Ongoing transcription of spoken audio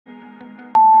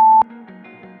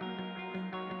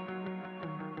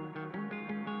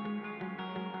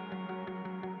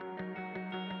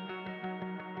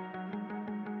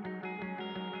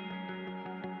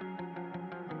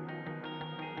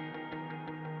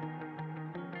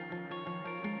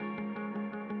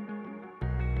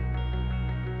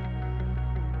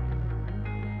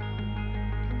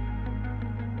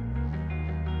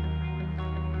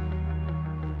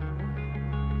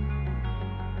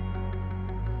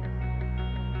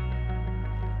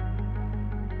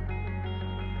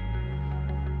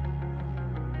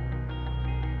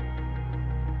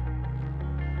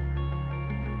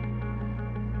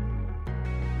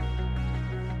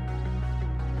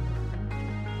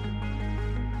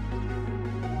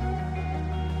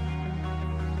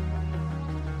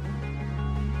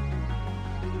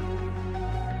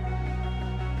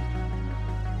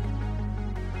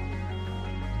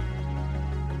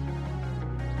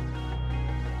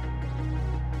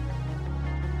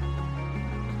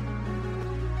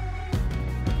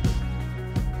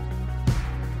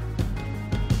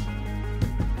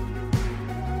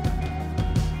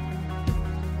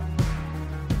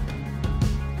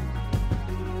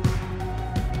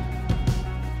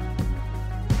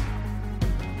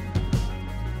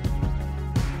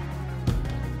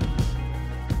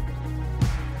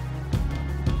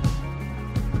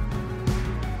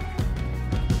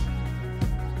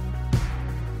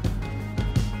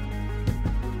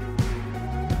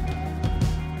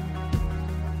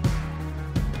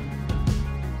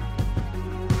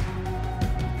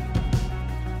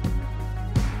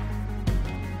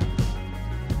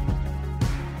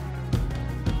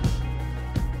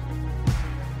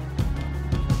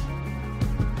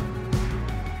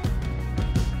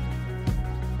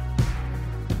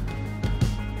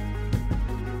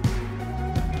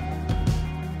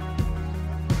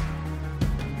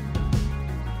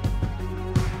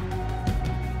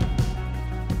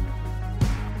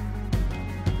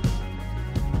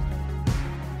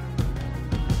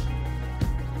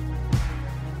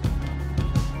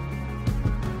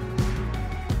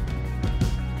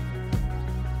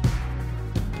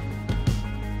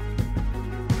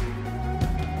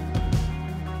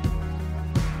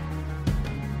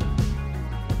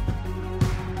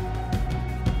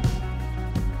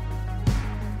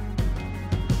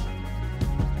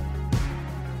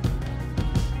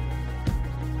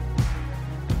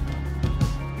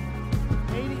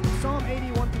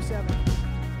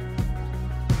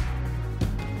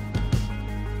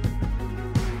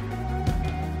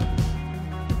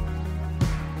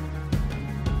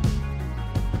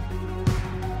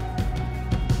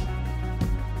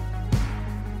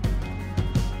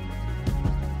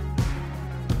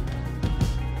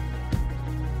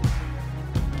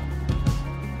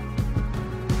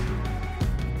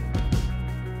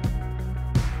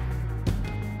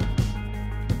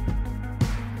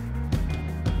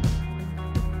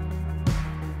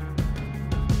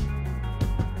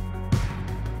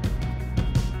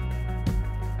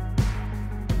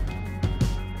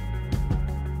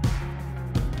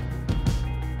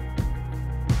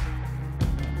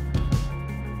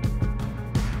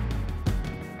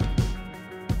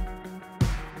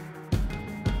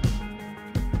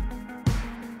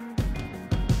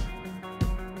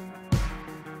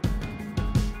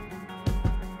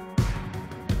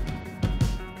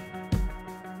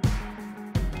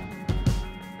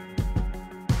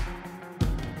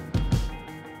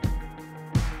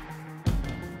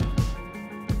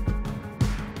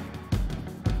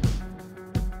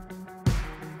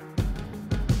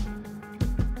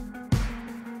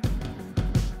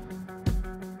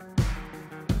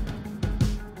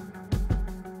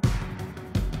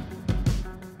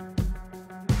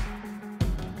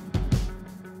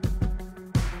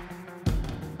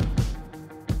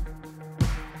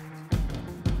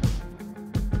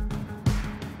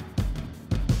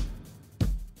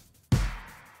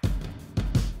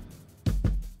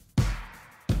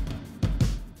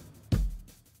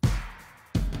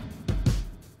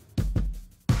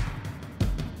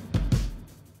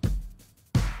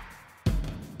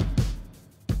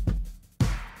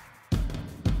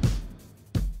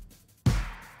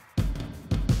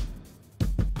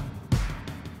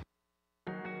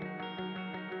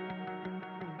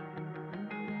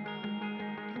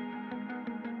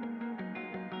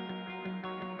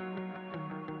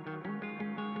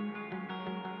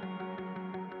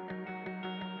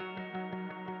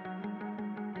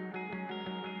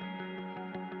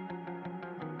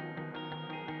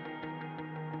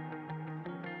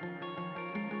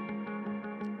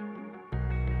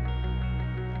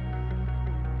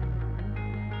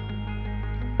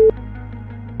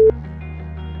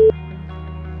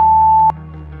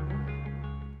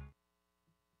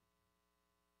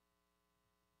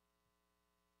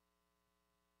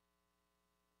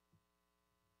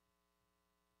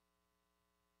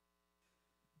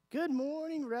Good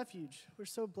morning, Refuge. We're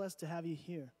so blessed to have you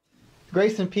here.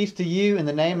 Grace and peace to you in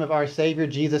the name of our Savior,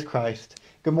 Jesus Christ.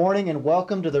 Good morning and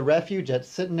welcome to the Refuge at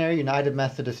Centenary United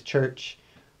Methodist Church.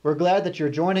 We're glad that you're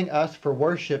joining us for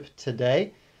worship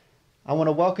today. I want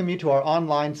to welcome you to our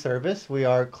online service. We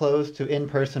are closed to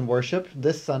in-person worship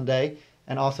this Sunday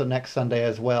and also next Sunday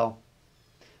as well.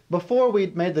 Before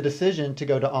we'd made the decision to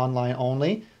go to online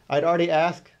only, I'd already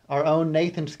asked our own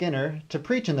Nathan Skinner to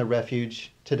preach in the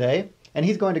Refuge today, and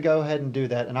he's going to go ahead and do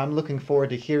that, and I'm looking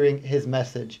forward to hearing his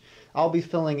message. I'll be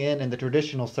filling in the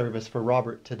traditional service for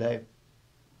Robert today.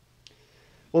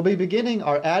 We'll be beginning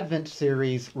our Advent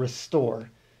series, Restore.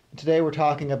 Today we're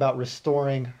talking about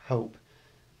restoring hope.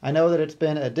 I know that it's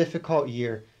been a difficult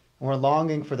year, and we're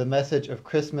longing for the message of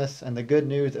Christmas and the good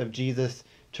news of Jesus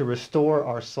to restore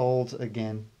our souls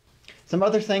again. Some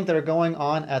other things that are going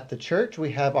on at the church: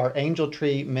 we have our Angel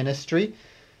Tree Ministry.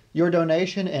 Your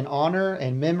donation in honor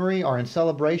and memory or in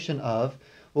celebration of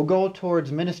will go towards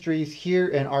ministries here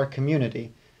in our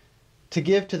community. To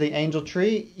give to the Angel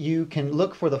Tree, you can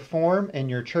look for the form in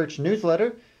your church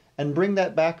newsletter and bring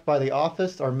that back by the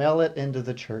office or mail it into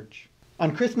the church.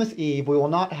 On Christmas Eve, we will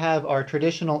not have our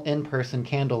traditional in-person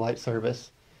candlelight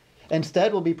service.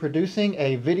 Instead, we'll be producing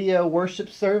a video worship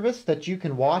service that you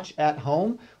can watch at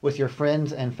home with your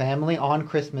friends and family on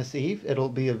Christmas Eve. It'll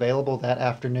be available that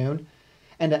afternoon.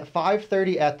 And at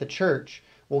 5:30 at the church,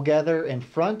 we'll gather in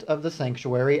front of the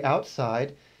sanctuary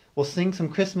outside. We'll sing some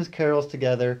Christmas carols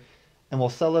together, and we'll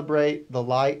celebrate the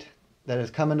light that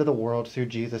has come into the world through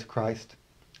Jesus Christ.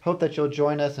 Hope that you'll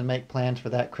join us and make plans for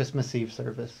that Christmas Eve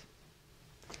service.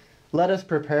 Let us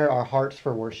prepare our hearts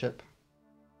for worship.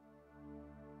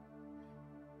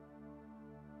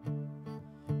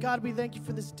 God, we thank you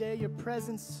for this day, your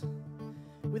presence.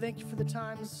 We thank you for the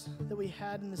times that we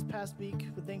had in this past week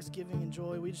with thanksgiving and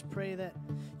joy. We just pray that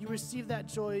you receive that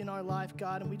joy in our life,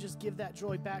 God, and we just give that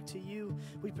joy back to you.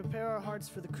 We prepare our hearts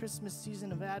for the Christmas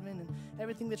season of Advent and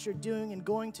everything that you're doing and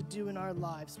going to do in our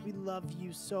lives. We love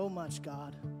you so much,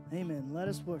 God. Amen. Let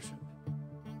us worship.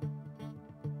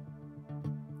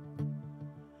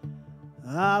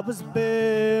 I was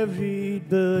buried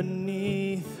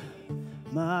beneath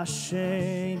my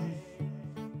shame.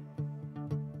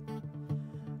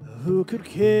 Who could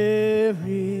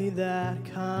carry that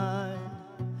kind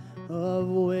of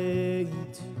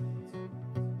weight?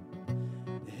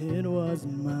 It was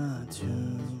my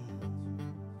tomb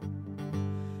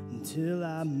until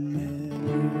I met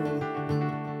you.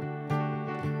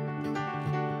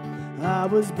 I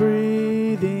was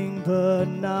breathing but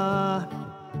not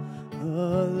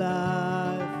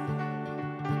alive.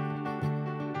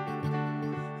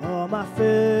 All my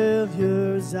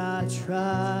failures I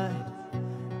tried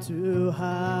to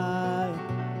hide.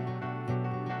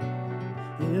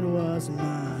 It was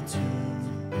my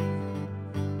turn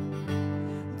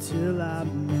till I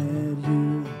met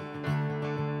you.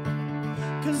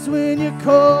 'Cause when you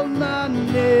called my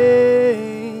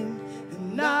name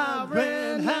and I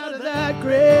ran out of that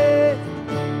grave,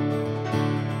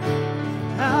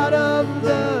 out of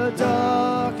the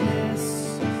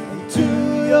darkness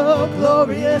into your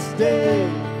glorious day.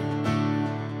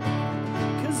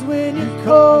 When you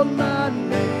called my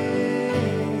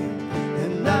name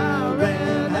and I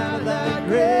ran out of that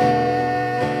grave,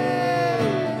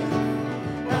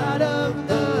 out of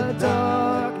the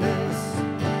darkness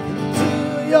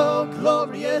into your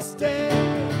glorious day.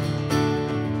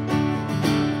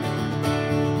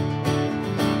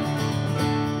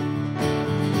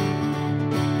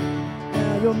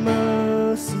 Now your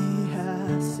mercy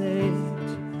has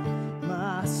saved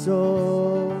my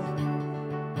soul.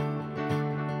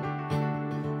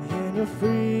 Your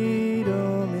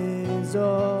freedom is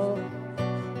all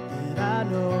that I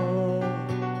know.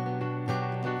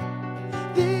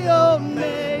 The old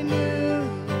me knew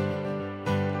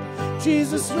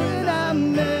Jesus when I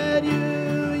met you.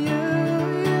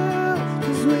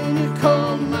 'Cause when you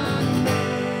called my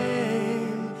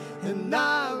name and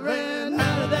I ran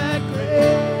out of that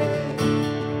grave,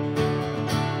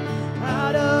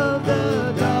 out of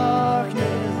the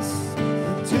darkness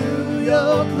into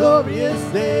your glorious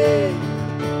day.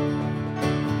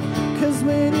 'Cause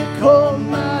when you called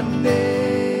my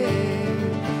name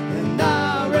and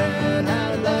I ran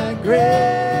out of that grave,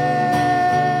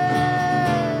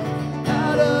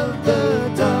 out of the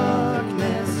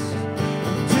darkness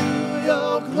to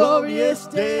your glorious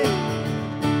day.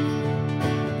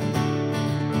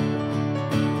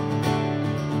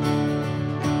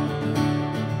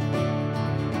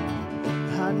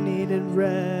 I needed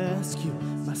rescue,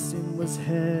 my sin was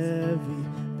heavy,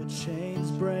 but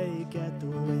chains break at the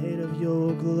weight of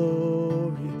your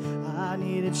glory. I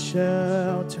needed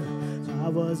shelter, I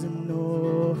was an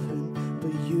orphan,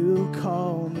 but you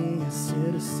called me a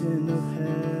citizen of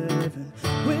heaven.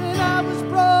 When I was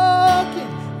broken,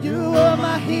 you were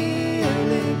my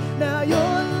healing. Now your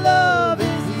love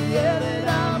is the air that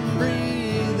I'm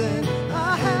breathing.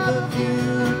 I have a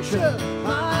future,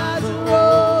 my eyes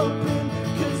are open,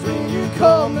 'cause when you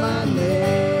call my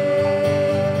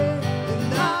name,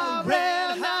 and I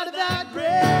ran out of that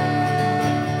grave,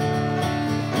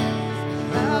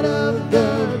 out of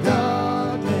the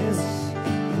darkness,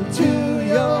 into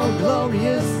your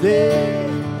glorious day.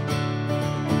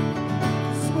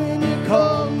 'Cause when you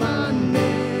called my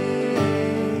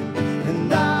name,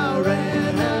 and I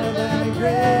ran out of that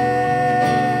grave,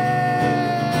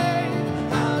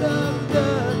 out of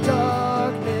the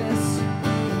darkness,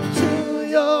 to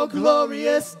your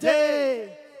glorious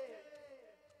day.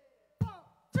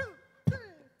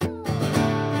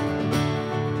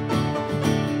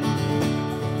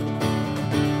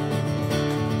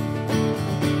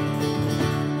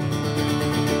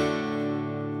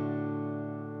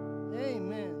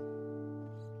 Amen.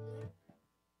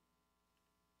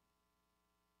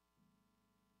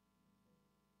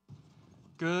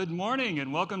 Good morning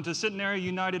and welcome to Centenary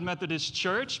United Methodist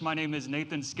Church. My name is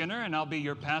Nathan Skinner and I'll be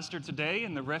your pastor today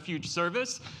in the Refuge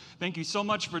service. Thank you so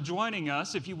much for joining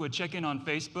us. If you would check in on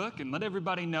Facebook and let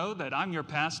everybody know that I'm your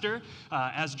pastor.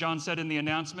 As John said in the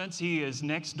announcements, he is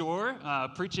next door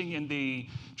preaching in the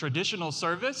traditional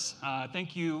service.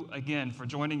 Thank you again for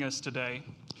joining us today.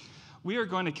 We are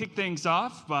going to kick things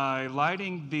off by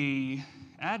lighting the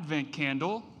Advent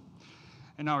candle.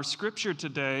 And our scripture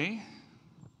today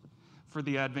for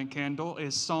the Advent candle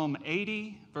is Psalm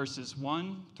 80, verses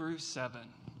 1 through 7.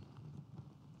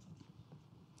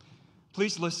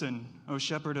 Please listen, O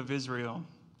shepherd of Israel,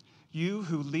 you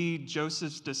who lead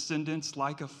Joseph's descendants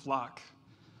like a flock.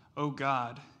 O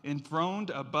God, enthroned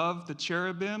above the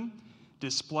cherubim,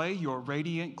 display your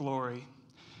radiant glory.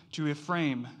 To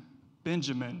Ephraim,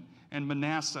 Benjamin, and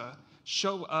Manasseh,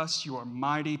 show us your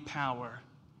mighty power.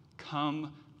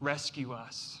 Come rescue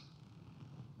us.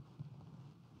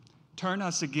 Turn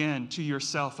us again to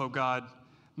yourself, O God.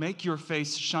 Make your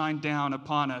face shine down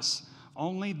upon us.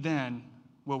 Only then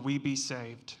will we be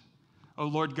saved. O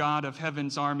Lord God of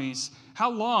heaven's armies,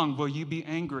 how long will you be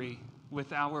angry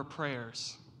with our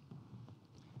prayers?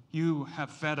 You have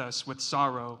fed us with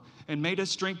sorrow and made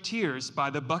us drink tears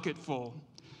by the bucketful.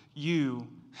 You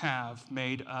have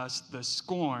made us the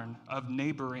scorn of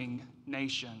neighboring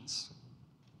nations.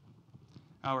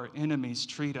 Our enemies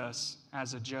treat us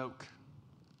as a joke.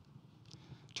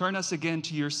 Turn us again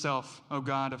to yourself, O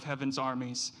God of heaven's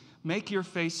armies. Make your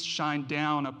face shine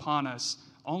down upon us.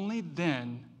 Only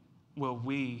then will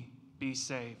we be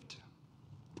saved.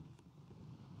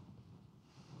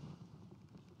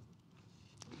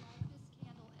 We light this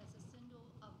candle as a symbol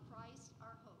of Christ,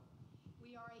 our hope.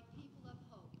 We are a people of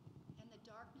hope, and the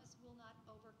darkness will not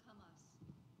overcome us.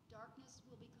 Darkness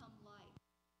will become light.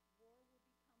 War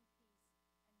will become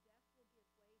peace, and death will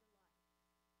give way to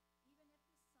life. Even if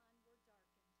the sun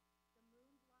were darkened, the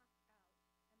moon blocked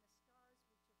out, and the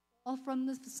stars were to fall from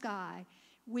the sky,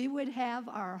 we would have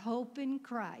our hope in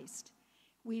Christ.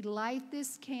 We light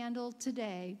this candle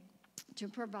today to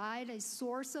provide a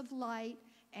source of light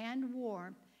and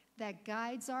warmth that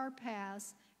guides our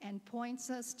paths and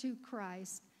points us to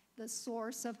Christ, the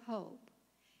source of hope.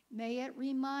 May it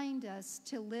remind us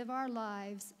to live our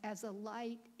lives as a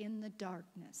light in the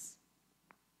darkness.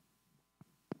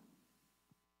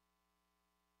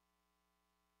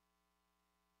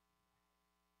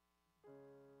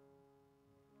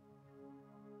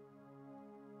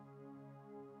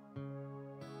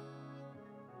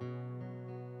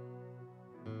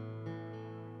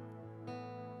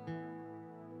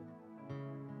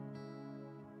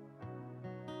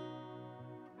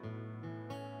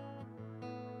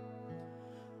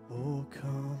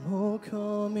 Oh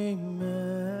come, Emmanuel,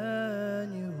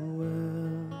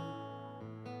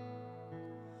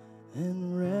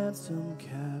 and ransom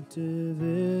captive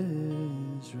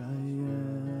Israel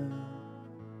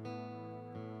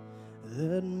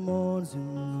that mourns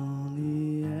in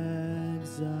lonely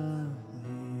exile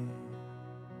near,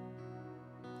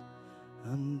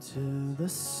 until the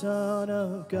Son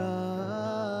of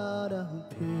God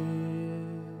appears.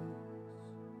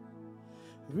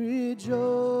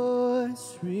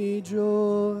 Rejoice,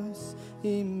 rejoice,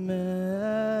 Emmanuel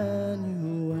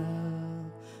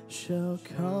shall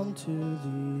come to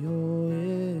thee, O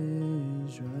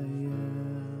Israel.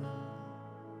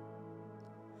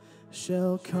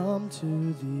 Shall come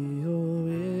to thee, O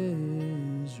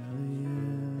Israel.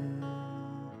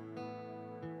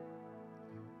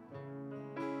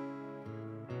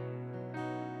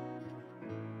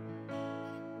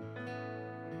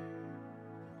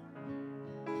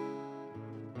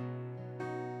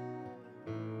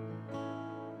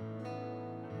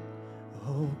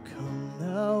 Come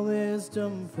thou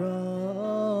wisdom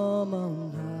from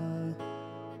on high,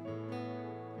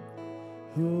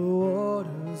 who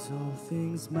orders all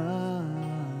things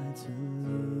mightily.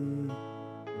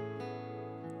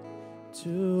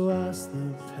 To us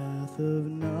the path of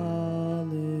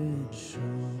knowledge show,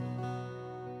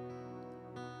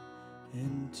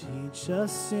 and teach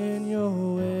us in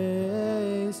your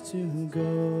ways to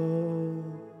go.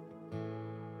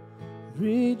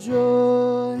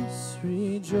 Rejoice,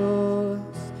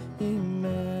 rejoice, Emmanuel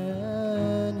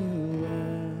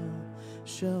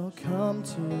shall come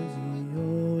to thee,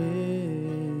 O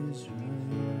Israel.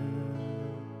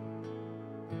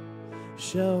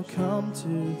 Shall come to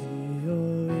thee,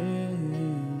 O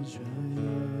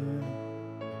Israel.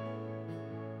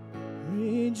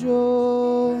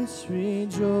 Rejoice,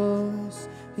 rejoice,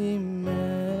 Emmanuel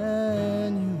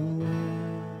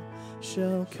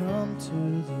shall come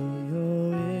to thee,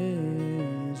 O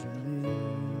Israel.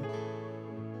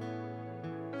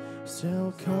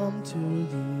 Shall come to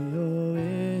thee, O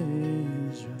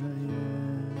Israel.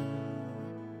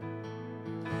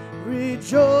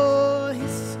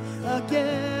 Rejoice,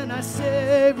 again I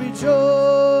say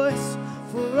rejoice,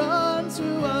 for unto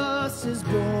us is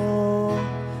born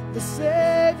the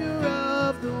Savior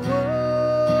of the world.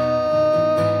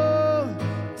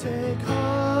 Take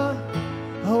heart,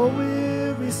 O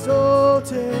weary soul,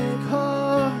 take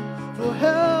heart, for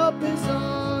help is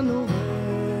on the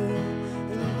way,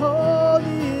 and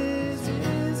holy is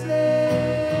his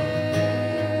name.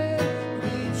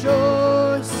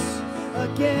 Rejoice,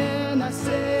 again I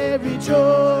say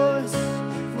rejoice,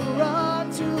 for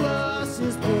unto us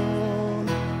is born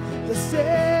the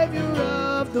Savior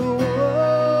of the world.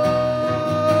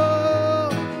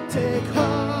 Take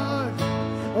heart,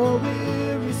 O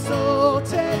weary soul,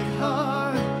 take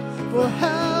heart, for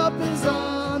help is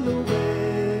on the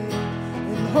way,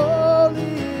 and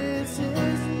holy is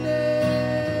his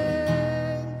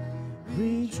name.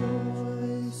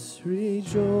 Rejoice,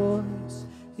 rejoice,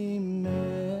 Emmanuel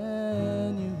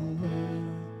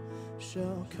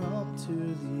shall come to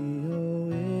thee, O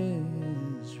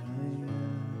Israel.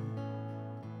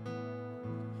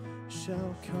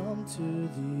 Shall come to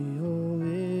thee, O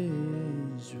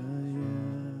Israel.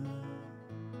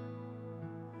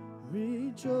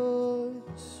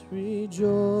 Rejoice,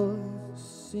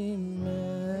 rejoice, Emmanuel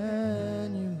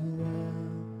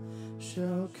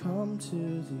shall come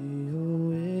to thee,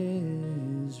 O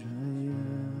Israel.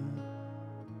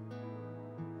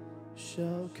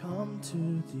 Shall come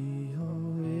to thee, O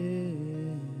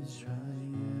Israel.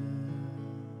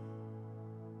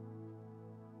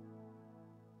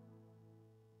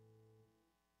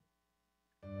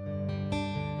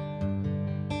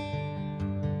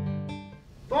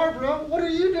 Barbara, what are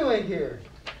you doing here?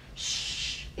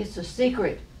 Shh, it's a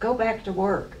secret. Go back to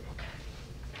work.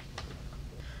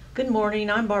 Good morning,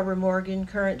 I'm Barbara Morgan,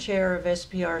 current chair of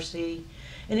SPRC,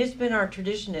 and it's been our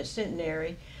tradition at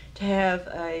Centenary to have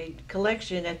a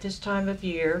collection at this time of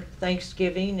year,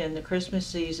 Thanksgiving and the Christmas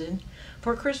season,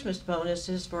 for Christmas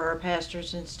bonuses for our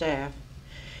pastors and staff.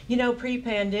 You know,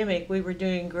 pre-pandemic, we were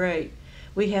doing great.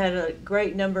 We had a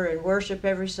great number in worship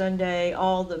every Sunday.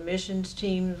 All the missions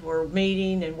teams were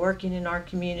meeting and working in our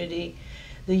community.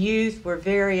 The youth were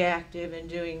very active and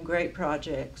doing great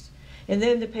projects. And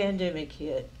then the pandemic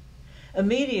hit.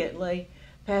 Immediately,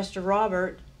 Pastor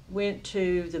Robert went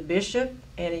to the bishop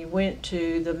and he went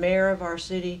to the mayor of our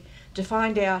city to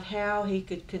find out how he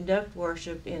could conduct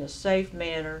worship in a safe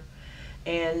manner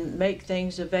and make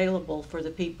things available for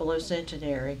the people of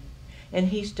Centenary. And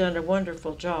he's done a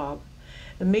wonderful job.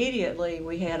 Immediately,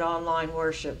 we had online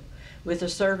worship with a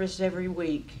service every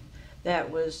week that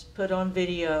was put on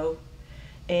video,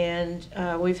 and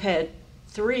we've had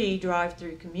 3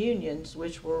 drive-through communions,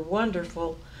 which were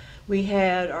wonderful. We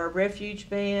had our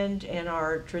Refuge band and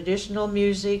our traditional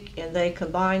music, and they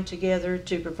combined together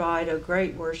to provide a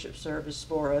great worship service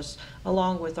for us,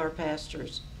 along with our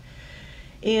pastors.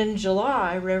 In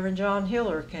July, Reverend John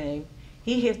Hiller came.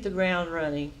 He hit the ground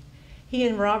running. He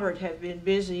and Robert have been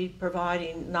busy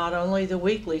providing not only the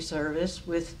weekly service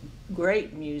with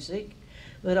great music,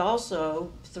 but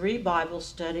also 3 Bible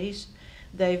studies.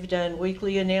 They've done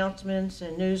weekly announcements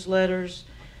and newsletters.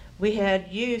 We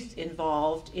had youth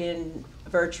involved in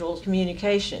virtual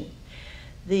communication.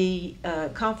 The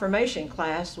confirmation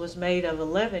class was made of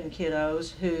 11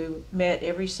 kiddos who met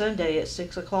every Sunday at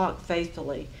 6 o'clock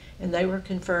faithfully, and they were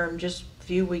confirmed just a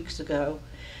few weeks ago.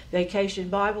 Vacation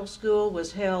Bible School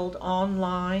was held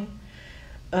online.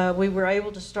 We were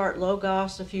able to start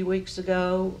Logos a few weeks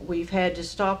ago. We've had to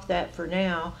stop that for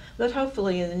now, but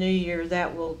hopefully in the new year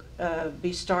that will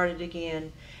be started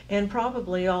again, and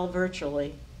probably all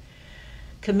virtually.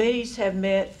 Committees have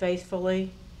met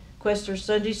faithfully. Quester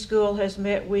Sunday School has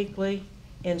met weekly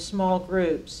in small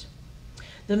groups.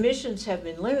 The missions have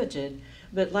been limited,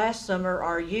 but last summer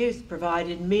our youth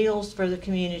provided meals for the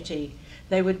community.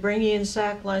 They would bring in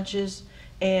sack lunches,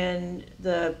 and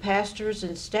the pastors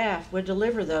and staff would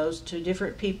deliver those to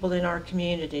different people in our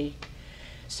community.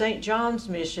 St. John's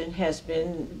Mission has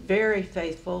been very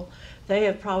faithful. They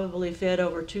have probably fed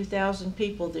over 2,000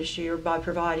 people this year by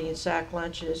providing sack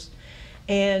lunches.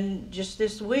 And just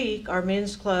this week, our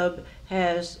men's club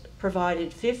has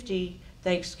provided 50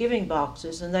 Thanksgiving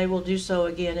boxes, and they will do so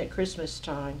again at Christmas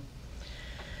time.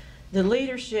 The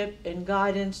leadership and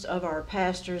guidance of our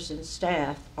pastors and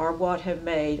staff are what have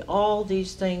made all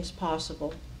these things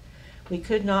possible. We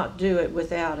could not do it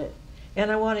without it. And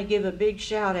I want to give a big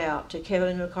shout out to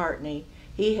Kevin McCartney.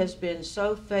 He has been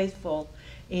so faithful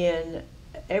in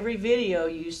every video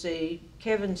you see.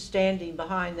 Kevin's standing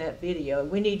behind that video.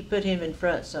 We need to put him in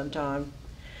front sometime.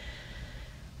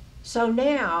 So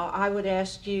now I would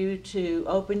ask you to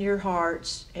open your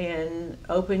hearts and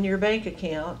open your bank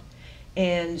account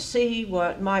and see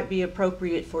what might be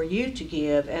appropriate for you to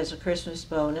give as a Christmas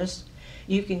bonus.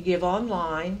 You can give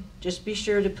online. Just be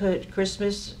sure to put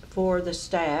Christmas for the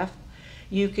staff.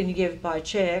 You can give by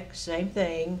check, same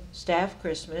thing, staff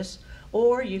Christmas,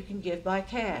 or you can give by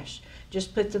cash.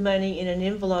 Just put the money in an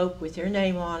envelope with your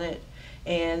name on it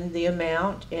and the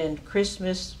amount and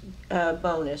Christmas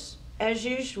bonus. As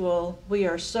usual, we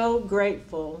are so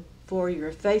grateful for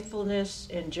your faithfulness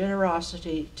and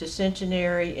generosity to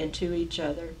Centenary and to each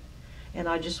other. And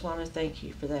I just want to thank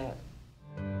you for that.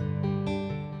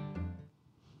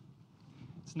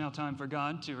 It's now time for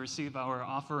God to receive our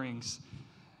offerings.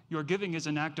 Your giving is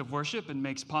an act of worship and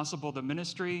makes possible the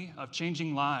ministry of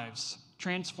changing lives,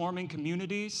 transforming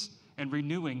communities, and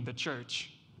renewing the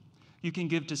church. You can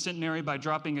give to Centenary by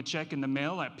dropping a check in the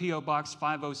mail at P.O. Box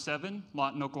 507,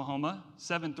 Lawton, Oklahoma,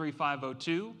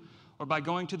 73502, or by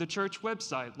going to the church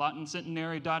website,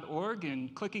 lawtoncentenary.org,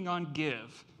 and clicking on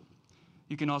Give.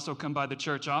 You can also come by the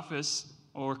church office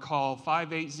or call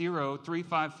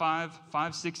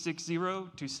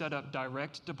 580-355-5660 to set up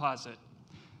direct deposit.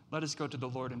 Let us go to the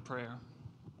Lord in prayer.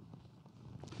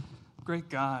 Great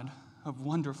God of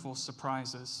wonderful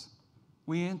surprises,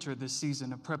 we enter this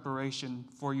season of preparation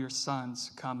for your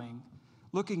Son's coming,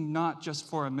 looking not just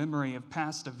for a memory of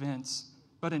past events,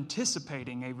 but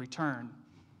anticipating a return.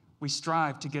 We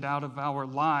strive to get out of our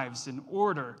lives in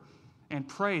order and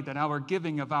pray that our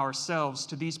giving of ourselves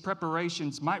to these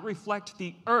preparations might reflect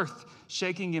the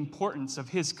earth-shaking importance of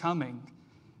his coming.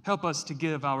 Help us to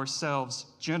give ourselves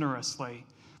generously,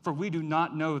 for we do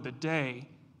not know the day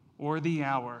or the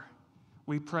hour.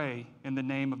 We pray in the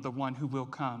name of the one who will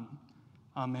come.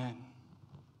 Amen.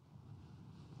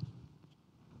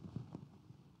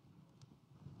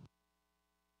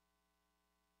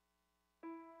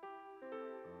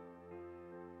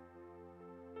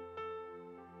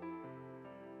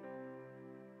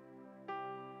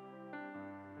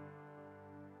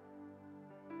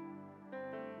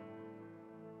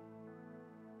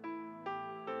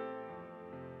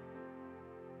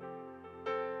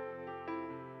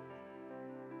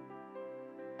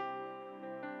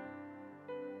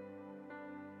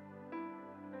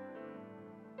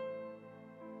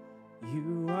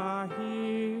 You are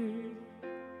here,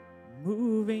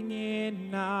 moving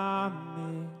in our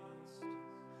midst.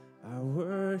 I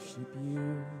worship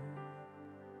you.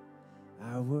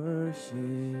 I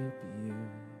worship you.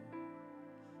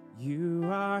 You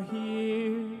are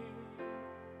here,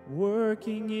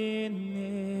 working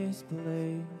in this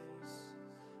place.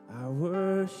 I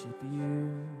worship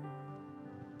you.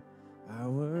 I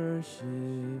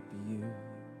worship you.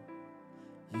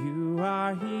 You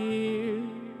are here,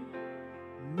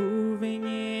 moving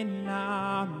in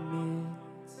our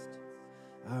midst.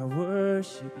 I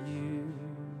worship you.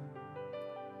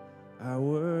 I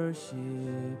worship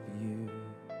you.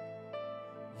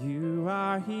 You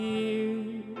are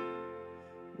here,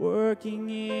 working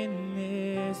in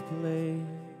this place.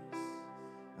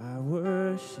 I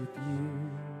worship you.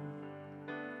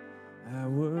 I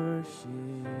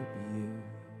worship you.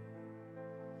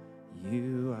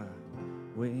 You are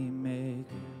waymaker,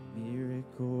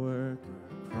 miracle worker,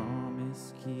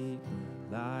 promise keeper,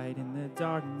 light in the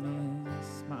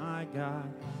darkness, my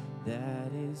God,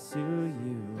 that is who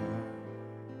you are.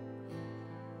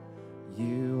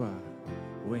 You are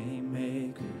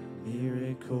waymaker,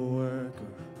 miracle worker,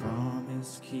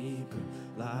 promise keeper,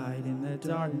 light in the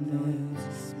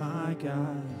darkness, my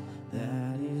God,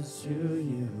 that is who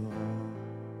you are.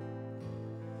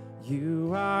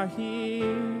 You are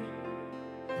here,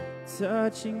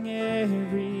 touching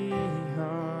every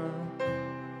heart.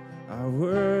 I I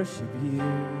worship you.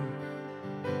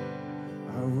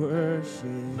 I worship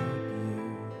you.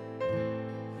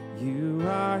 You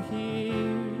are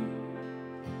here,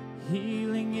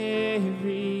 healing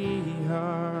every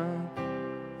heart.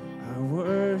 I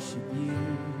worship you.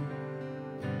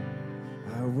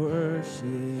 I worship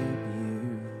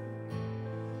you.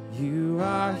 You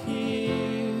are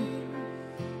here,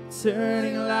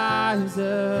 turning lives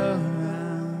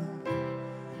around.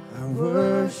 I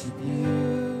worship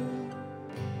you.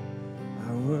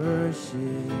 I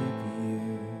worship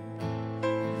you.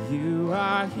 You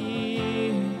are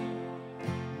here,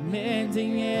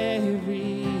 mending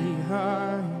every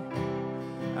heart.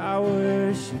 I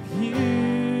worship you.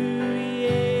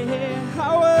 Yeah, I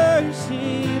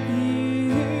worship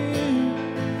you.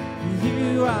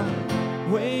 You are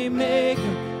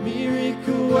waymaker,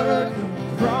 miracle worker,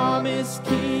 promise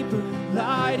keeper,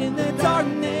 light in the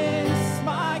darkness.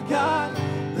 My God,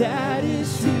 that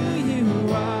is who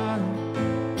you are.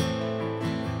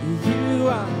 You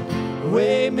are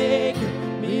waymaker,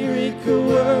 miracle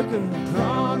worker,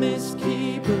 promise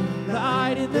keeper,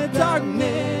 light in the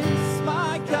darkness.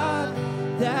 My God,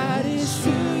 that is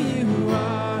who you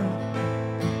are.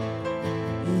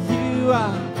 You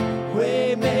are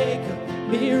waymaker,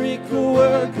 miracle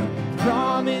worker,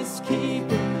 promise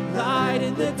keeper, light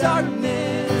in the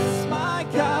darkness. My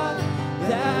God,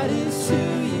 that is who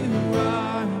you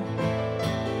are.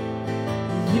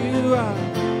 You are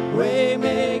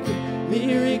waymaker,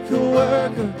 miracle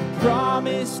worker,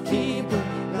 promise keeper,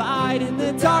 light in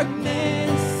the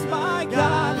darkness. My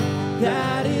God,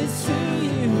 that is who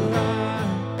you are.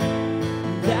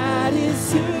 That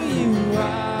is who you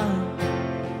are.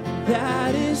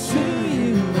 That is who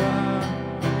you are.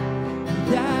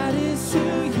 That is who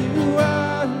you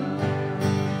are.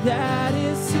 That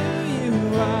is who you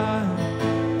are.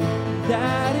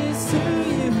 That is who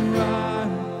you are.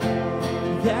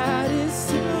 That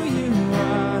is who you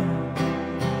are.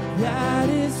 That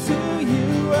is who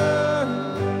you are.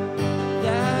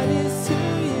 That is who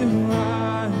you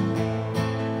are.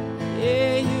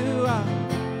 Yeah, you are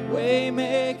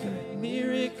waymaker,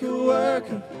 miracle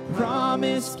worker,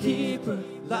 promise keeper,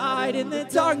 light in the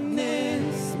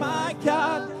darkness. My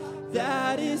God,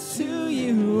 that is who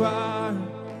you are.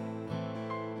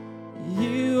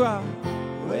 You are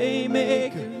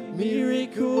waymaker,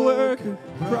 miracle worker,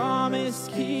 promise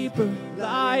keeper,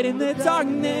 light in the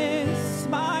darkness.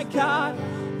 My God,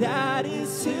 that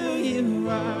is who you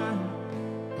are.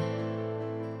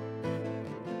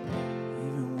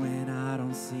 Even when I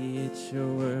don't see it, you're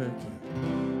working.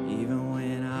 Even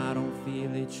when I don't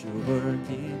feel it, you're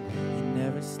working. You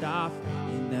never stop working.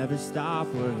 You never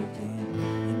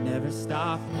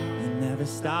stop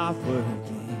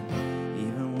working.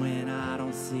 Even when I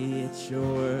don't see it,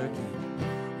 you're working.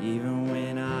 Even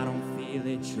when I don't feel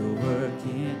it, you're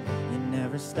working. You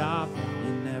never stop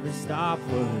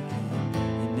working.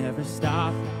 You never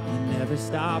stop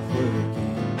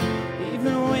working.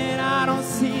 Even when I don't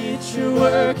see it, you're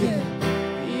working.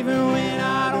 Even when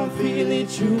I don't feel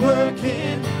it, you're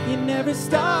working. You never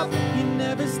stop working.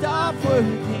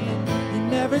 You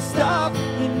never stop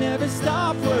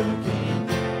working.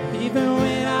 Even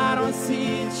when I don't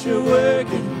see it, you're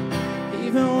working.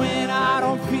 Even when I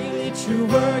don't feel it, you're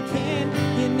working.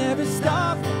 You never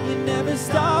stop working.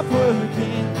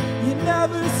 You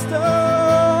never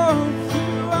stop.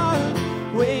 You are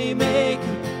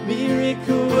waymaker,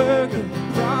 miracle worker,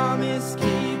 promise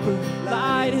keeper,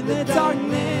 light in the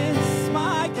darkness.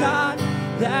 My God,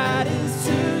 that is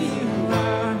who you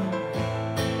are.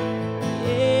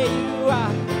 Yeah, you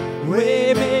are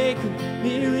waymaker,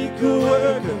 miracle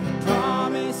worker,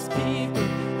 promise keeper,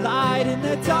 light in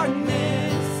the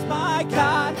darkness. My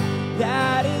God,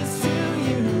 that is who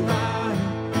you are.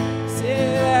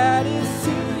 Say that is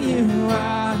who you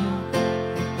are.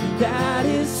 That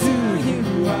is who you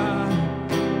are.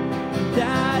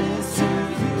 That is who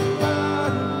you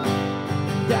are.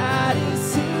 That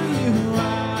is who you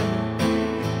are.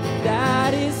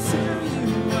 That is who you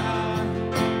are.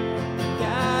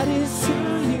 That is who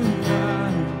you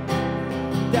are.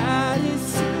 That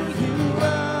is who you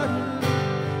are.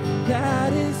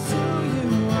 That is who you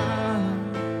are.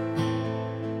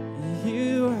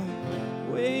 You are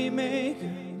waymaker,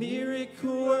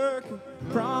 miracle worker,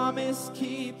 promise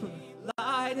keeper,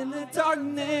 light in the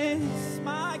darkness.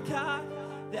 My God,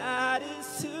 that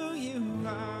is who you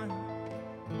are.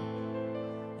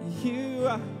 You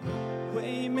are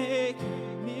waymaker,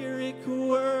 miracle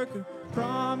worker,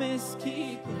 promise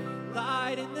keeper,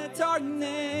 light in the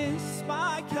darkness.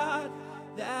 My God,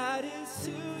 that is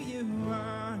who you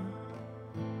are.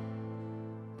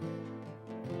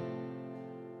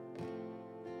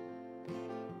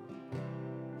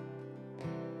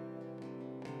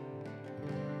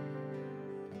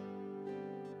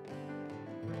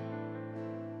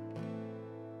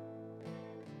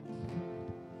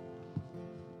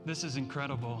 This is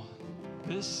incredible.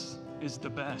 This is the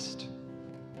best.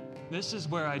 This is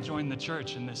where I joined the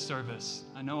church in this service.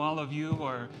 I know all of you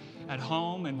are at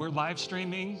home and we're live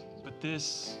streaming, but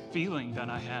this feeling that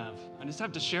I just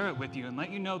have to share it with you and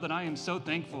let you know that I am so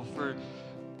thankful for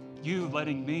you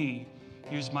letting me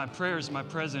use my prayers, my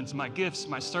presence, my gifts,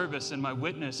 my service, and my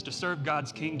witness to serve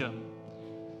God's kingdom.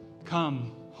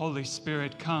 Come, Holy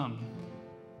Spirit, come.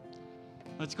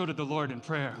 Let's go to the Lord in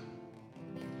prayer.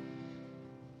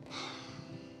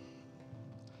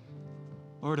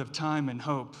 Lord of time and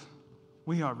hope,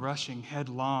 we are rushing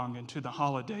headlong into the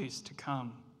holidays to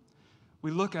come.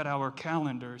 We look at our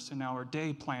calendars and our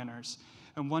day planners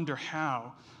and wonder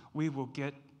how we will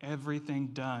get everything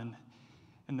done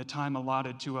in the time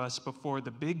allotted to us before the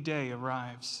big day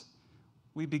arrives.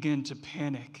 We begin to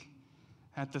panic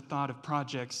at the thought of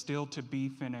projects still to be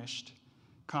finished,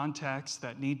 contacts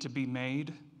that need to be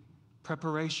made,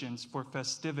 preparations for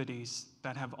festivities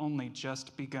that have only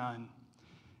just begun.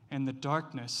 And the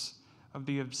darkness of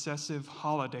the obsessive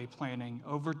holiday planning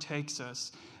overtakes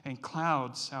us and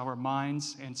clouds our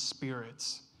minds and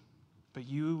spirits. But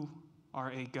you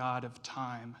are a God of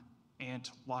time and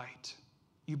light.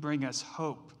 You bring us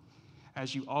hope,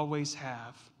 as you always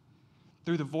have,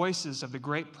 through the voices of the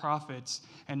great prophets,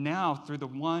 and now through the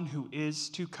one who is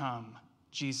to come,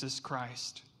 Jesus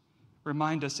Christ.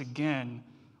 Remind us again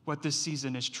what this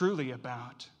season is truly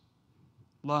about: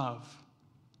 love,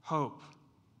 hope,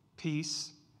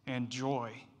 peace, and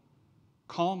joy.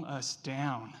 Calm us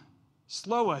down.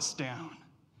 Slow us down.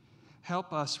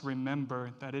 Help us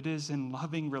remember that it is in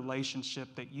loving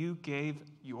relationship that you gave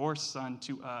your Son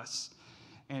to us.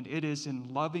 And it is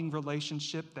in loving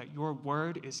relationship that your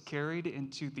word is carried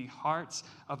into the hearts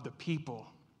of the people.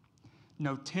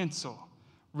 No tinsel,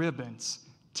 ribbons,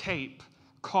 tape,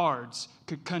 cards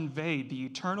could convey the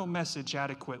eternal message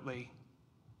adequately.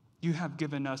 You have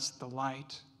given us the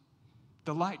light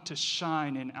to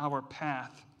shine in our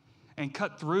path and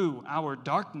cut through our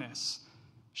darkness.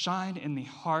 Shine in the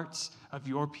hearts of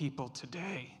your people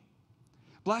today.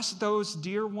 Bless those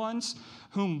dear ones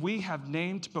whom we have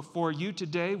named before you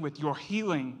today with your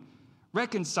healing,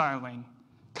 reconciling,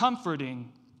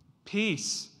 comforting,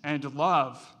 peace, and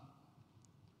love.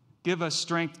 Give us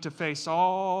strength to face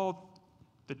all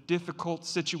the difficult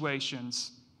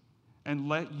situations, and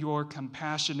let your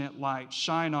compassionate light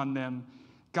shine on them,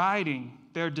 guiding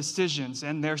their decisions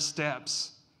and their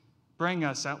steps. Bring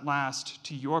us at last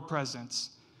to your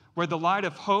presence, where the light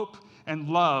of hope and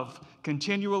love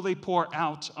continually pour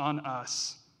out on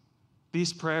us.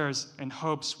 These prayers and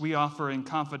hopes we offer in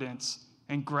confidence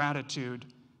and gratitude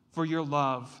for your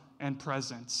love and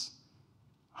presence.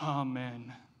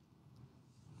 Amen.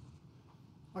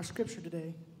 Our scripture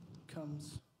today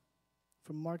comes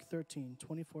from Mark 13,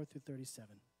 24 through 37.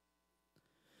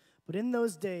 But in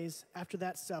those days, after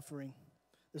that suffering,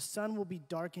 the sun will be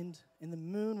darkened, and the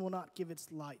moon will not give its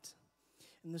light,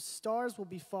 and the stars will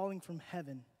be falling from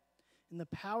heaven, and the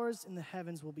powers in the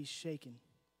heavens will be shaken.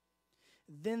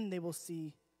 Then they will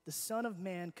see the Son of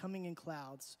Man coming in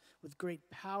clouds with great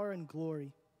power and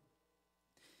glory.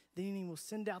 Then he will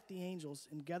send out the angels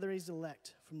and gather his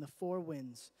elect from the four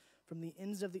winds, from the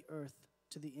ends of the earth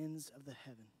to the ends of the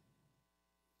heaven.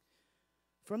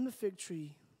 From the fig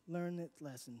tree, learn its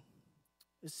lesson.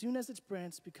 As soon as its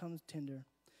branch becomes tender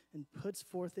and puts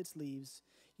forth its leaves,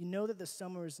 you know that the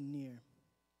summer is near.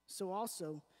 So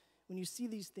also, when you see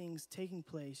these things taking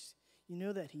place, you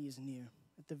know that he is near,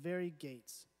 at the very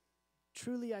gates.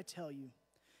 Truly I tell you,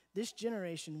 this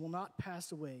generation will not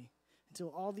pass away until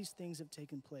all these things have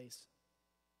taken place.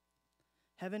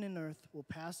 Heaven and earth will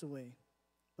pass away,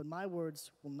 but my words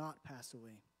will not pass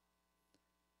away.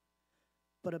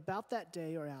 But about that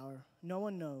day or hour, no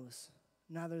one knows,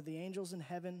 neither the angels in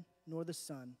heaven nor the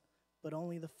Son, but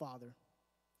only the Father.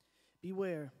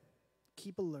 Beware,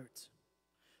 keep alert,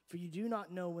 for you do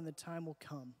not know when the time will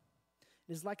come.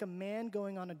 It is like a man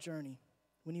going on a journey,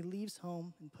 when he leaves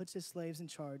home and puts his slaves in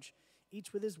charge,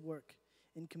 each with his work,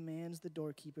 and commands the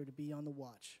doorkeeper to be on the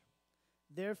watch.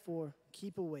 Therefore,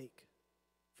 keep awake,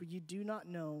 for you do not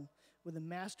know when the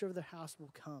master of the house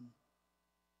will come,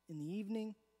 in the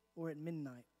evening or at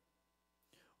midnight,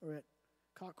 or at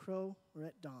cockcrow or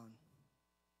at dawn,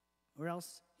 or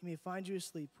else he may find you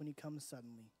asleep when he comes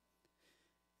suddenly.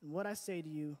 And what I say to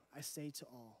you, I say to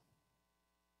all,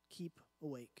 keep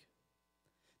awake.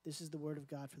 This is the word of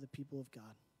God for the people of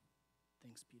God.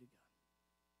 Thanks be to God.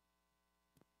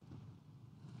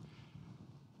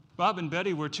 Bob and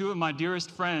Betty were two of my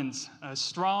dearest friends, a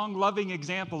strong, loving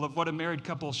example of what a married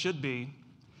couple should be.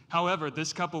 However,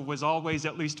 this couple was always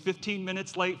at least 15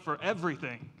 minutes late for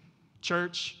everything: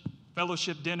 church,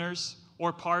 fellowship dinners,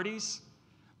 or parties.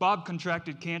 Bob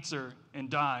contracted cancer and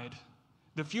died.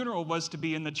 The funeral was to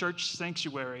be in the church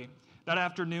sanctuary. That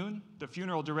afternoon, the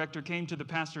funeral director came to the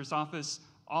pastor's office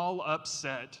all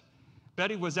upset.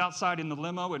 Betty was outside in the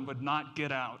limo and would not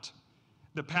get out.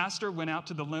 The pastor went out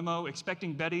to the limo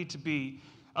expecting Betty to be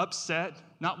upset,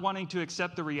 not wanting to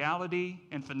accept the reality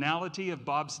and finality of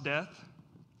Bob's death.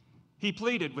 He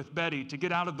pleaded with Betty to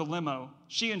get out of the limo.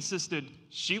 She insisted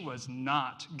she was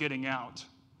not getting out.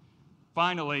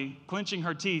 Finally, clenching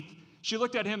her teeth, she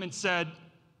looked at him and said,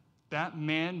 "That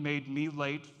man made me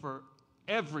late for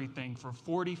everything for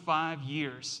 45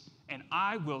 years, and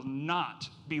I will not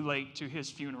be late to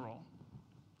his funeral."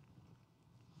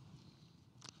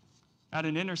 At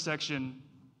an intersection,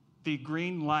 the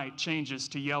green light changes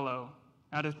to yellow.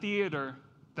 At a theater,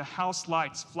 the house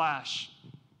lights flash.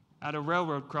 At a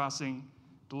railroad crossing,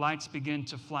 the lights begin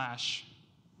to flash.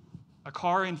 A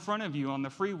car in front of you on the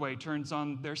freeway turns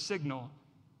on their signal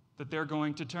that they're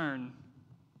going to turn.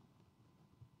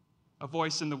 A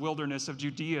voice in the wilderness of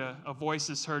Judea, a voice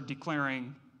is heard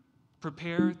declaring,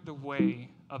 "Prepare the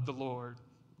way of the Lord."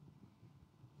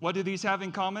 What do these have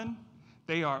in common?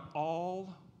 They are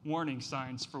all warning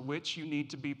signs for which you need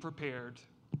to be prepared.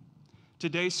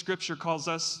 Today's scripture calls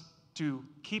us to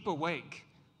keep awake,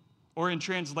 or in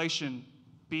translation,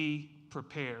 be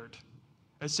prepared,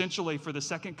 essentially for the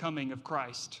second coming of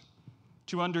Christ.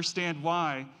 To understand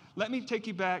why, let me take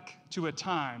you back to a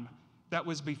time that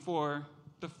was before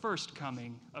the first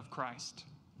coming of Christ.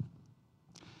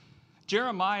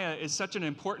 Jeremiah is such an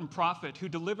important prophet who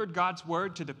delivered God's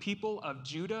word to the people of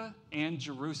Judah and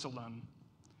Jerusalem.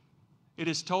 It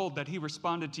is told that he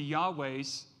responded to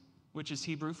Yahweh's, which is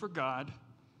Hebrew for God,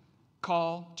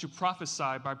 call to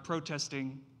prophesy by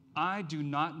protesting, "I do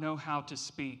not know how to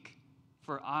speak,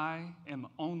 for I am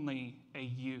only a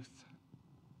youth."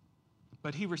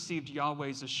 But he received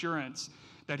Yahweh's assurance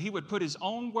that he would put his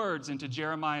own words into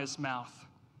Jeremiah's mouth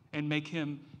and make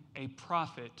him a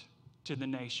prophet to the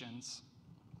nations.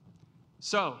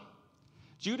 So,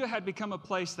 Judah had become a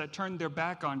place that turned their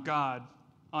back on God,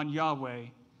 on Yahweh.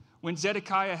 When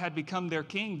Zedekiah had become their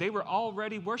king, they were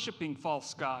already worshiping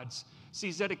false gods.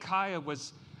 See, Zedekiah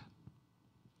was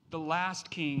the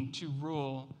last king to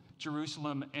rule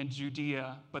Jerusalem and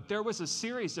Judea, but there was a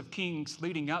series of kings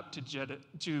leading up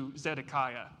to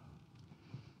Zedekiah.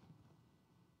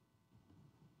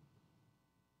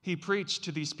 He preached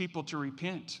to these people to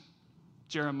repent,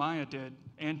 Jeremiah did,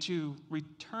 and to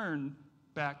return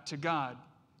back to God.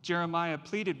 Jeremiah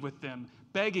pleaded with them,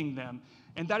 begging them,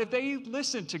 and that if they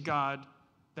listened to God,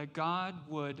 that God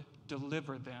would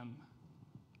deliver them.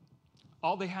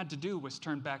 All they had to do was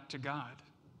turn back to God.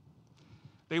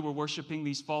 They were worshiping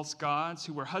these false gods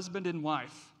who were husband and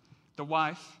wife. The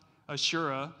wife,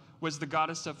 Ashura, was the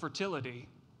goddess of fertility.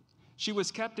 She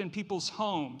was kept in people's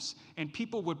homes, and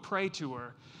people would pray to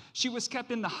her. She was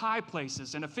kept in the high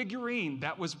places in a figurine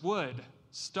that was wood,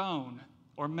 stone,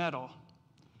 or metal.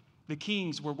 The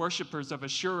kings were worshipers of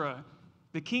Ashura.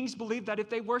 The kings believed that if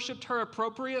they worshiped her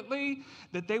appropriately,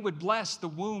 that they would bless the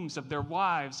wombs of their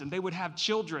wives and they would have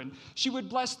children. She would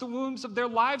bless the wombs of their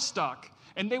livestock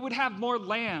and they would have more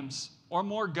lambs or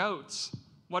more goats,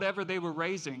 whatever they were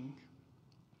raising.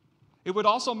 It would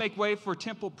also make way for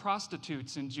temple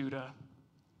prostitutes in Judah.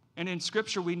 And in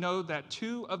Scripture, we know that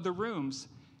 2 of the rooms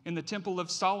in the Temple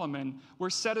of Solomon were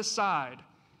set aside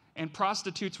and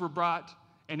prostitutes were brought.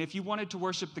 And if you wanted to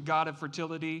worship the god of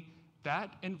fertility,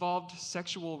 that involved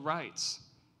sexual rites,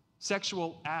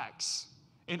 sexual acts,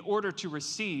 in order to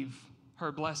receive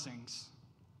her blessings.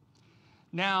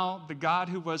 Now, the god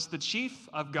who was the chief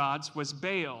of gods was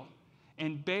Baal,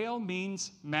 and Baal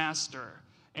means master,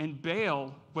 and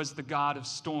Baal was the god of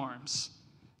storms,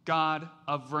 god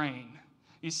of rain.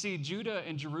 You see, Judah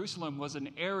and Jerusalem was an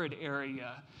arid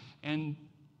area, and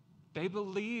they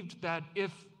believed that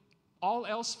if all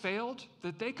else failed,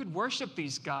 that they could worship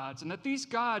these gods, and that these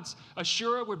gods,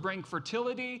 Ashura would bring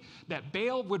fertility, that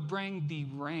Baal would bring the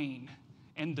rain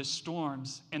and the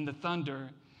storms and the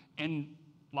thunder. And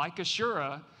like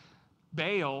Ashura,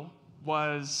 Baal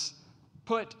was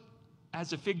put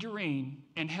as a figurine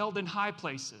and held in high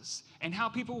places. And how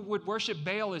people would worship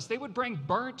Baal is they would bring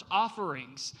burnt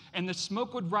offerings, and the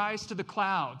smoke would rise to the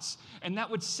clouds, and that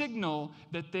would signal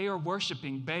that they are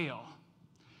worshiping Baal.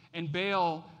 And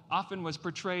Baal often was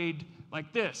portrayed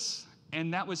like this,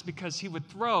 and that was because he would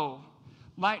throw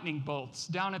lightning bolts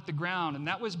down at the ground, and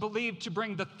that was believed to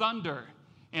bring the thunder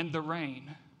and the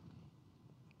rain.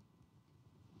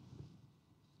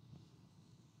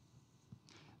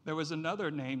 There was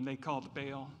another name they called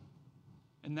Baal,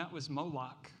 and that was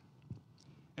Moloch.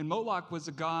 And Moloch was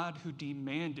a god who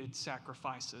demanded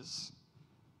sacrifices.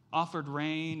 offered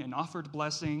rain and offered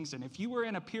blessings, and if you were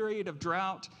in a period of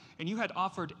drought and you had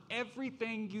offered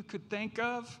everything you could think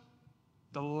of,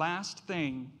 the last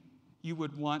thing you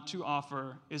would want to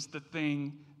offer is the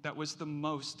thing that was the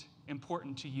most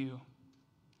important to you.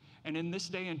 And in this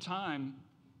day and time,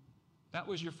 that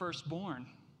was your firstborn.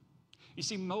 You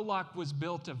see, Moloch was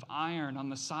built of iron on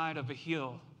the side of a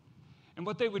hill. And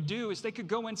what they would do is they could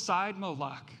go inside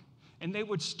Moloch and they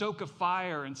would stoke a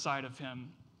fire inside of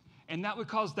him. And that would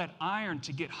cause that iron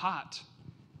to get hot.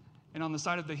 And on the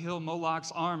side of the hill,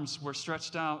 Moloch's arms were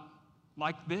stretched out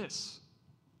like this.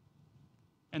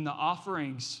 And the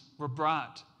offerings were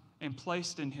brought and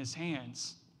placed in his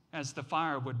hands as the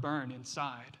fire would burn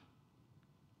inside.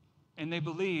 And they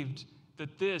believed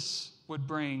that this would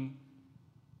bring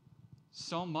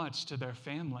so much to their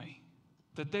family,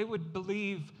 that they would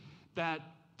believe that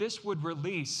this would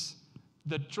release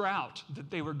the drought that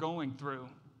they were going through.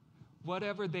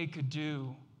 Whatever they could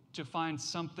do to find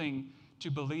something to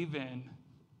believe in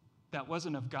that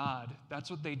wasn't of God,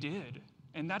 that's what they did.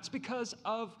 And that's because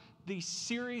of the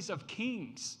series of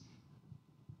kings.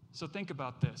 So think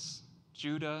about this.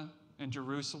 Judah and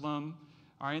Jerusalem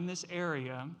are in this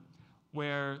area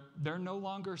where they're no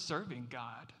longer serving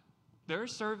God. They're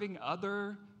serving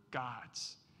other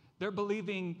gods. They're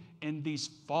believing in these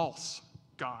false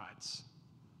gods.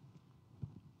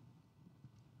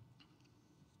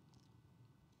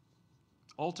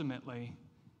 Ultimately,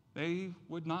 they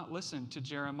would not listen to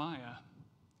Jeremiah.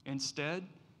 Instead,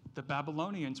 the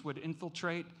Babylonians would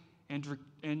infiltrate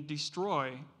and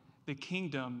destroy the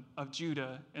kingdom of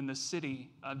Judah and the city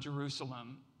of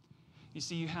Jerusalem. You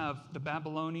see, you have the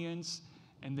Babylonians,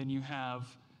 and then you have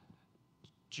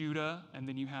Judah, and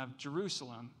then you have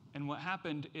Jerusalem. And what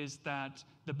happened is that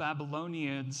the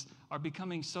Babylonians are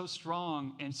becoming so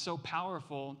strong and so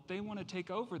powerful, they want to take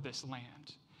over this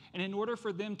land. And in order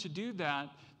for them to do that,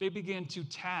 they began to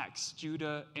tax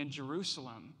Judah and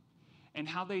Jerusalem. And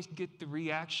how they get the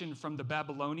reaction from the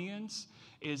Babylonians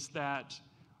is that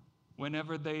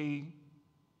whenever they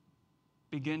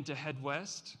begin to head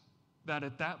west, that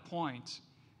at that point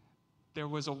there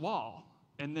was a wall.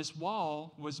 And this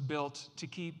wall was built to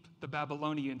keep the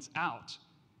Babylonians out.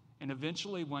 And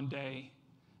eventually one day,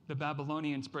 the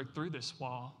Babylonians break through this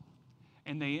wall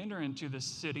and they enter into the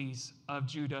cities of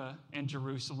Judah and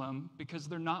Jerusalem because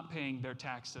they're not paying their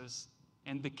taxes.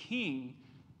 And the king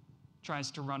tries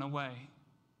to run away.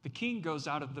 The king goes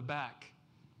out of the back.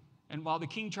 And while the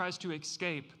king tries to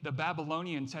escape, the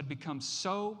Babylonians had become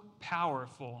so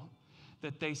powerful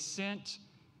that they sent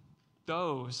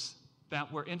those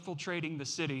that were infiltrating the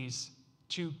cities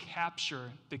to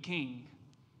capture the king.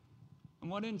 And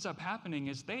what ends up happening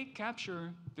is they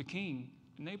capture the king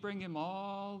and they bring him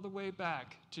all the way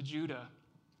back to Judah.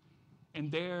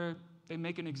 And there they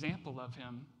make an example of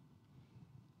him.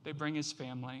 They bring his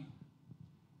family.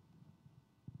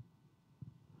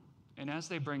 And as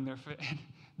they bring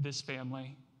this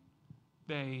family,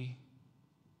 they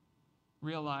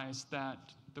realize that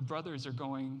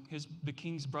the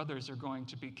king's brothers are going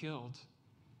to be killed.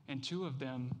 And two of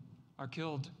them are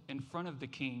killed in front of the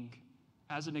king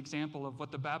as an example of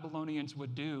what the Babylonians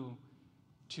would do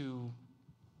to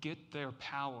get their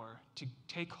power, to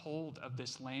take hold of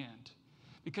this land.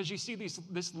 Because you see,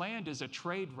 this land is a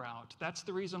trade route. That's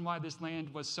the reason why this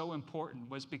land was so important,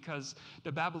 was because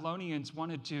the Babylonians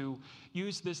wanted to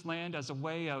use this land as a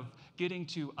way of getting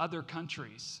to other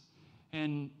countries.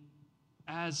 And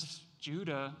as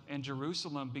Judah and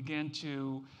Jerusalem began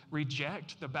to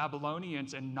reject the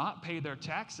Babylonians and not pay their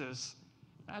taxes,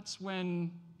 that's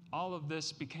when all of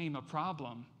this became a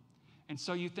problem. And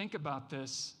so you think about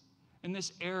this, in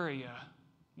this area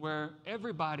where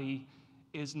everybody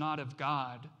is not of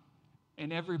God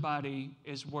and everybody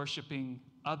is worshiping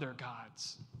other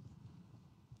gods.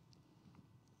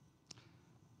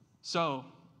 So,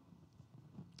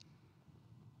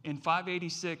 in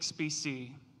 586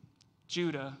 BC,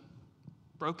 Judah,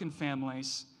 broken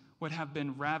families, would have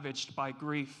been ravaged by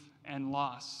grief and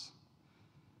loss.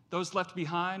 Those left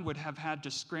behind would have had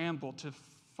to scramble to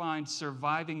find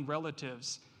surviving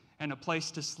relatives and a place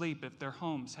to sleep if their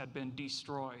homes had been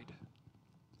destroyed.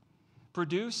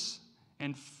 Produce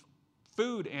and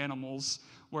food animals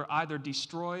were either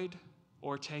destroyed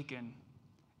or taken.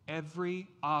 Every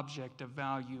object of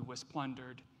value was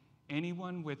plundered.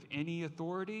 Anyone with any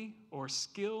authority or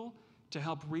skill to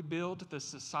help rebuild the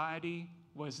society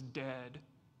was dead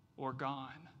or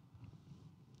gone.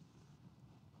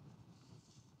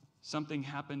 Something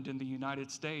happened in the United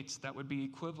States that would be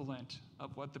equivalent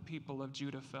of what the people of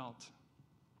Judah felt.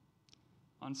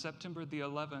 On September the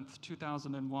 11th,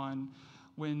 2001,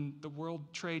 when the World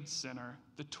Trade Center,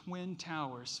 the Twin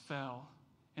Towers, fell,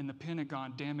 and the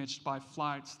Pentagon damaged by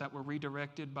flights that were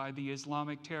redirected by the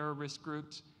Islamic terrorist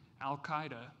groups,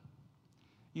 Al-Qaeda.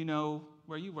 You know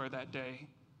where you were that day,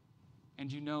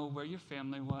 and you know where your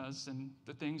family was and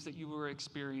the things that you were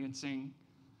experiencing,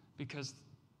 because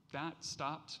that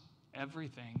stopped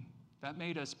everything. That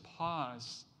made us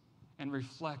pause and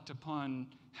reflect upon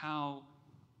how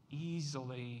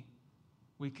easily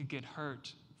we could get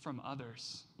hurt from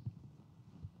others.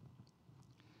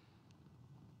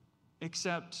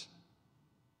 Except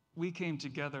we came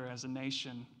together as a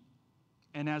nation,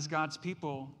 and as God's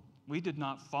people, we did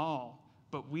not fall,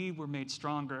 but we were made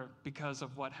stronger because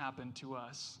of what happened to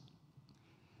us.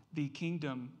 The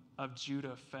kingdom of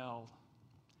Judah fell.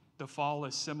 The fall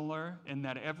is similar in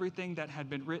that everything that had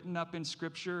been written up in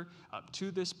Scripture up to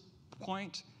this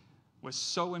point was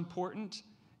so important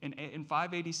in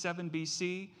 587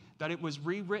 BC that it was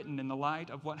rewritten in the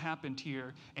light of what happened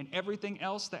here. And everything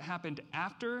else that happened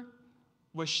after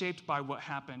was shaped by what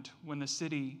happened when the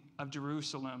city of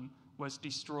Jerusalem was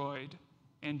destroyed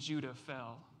and Judah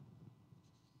fell.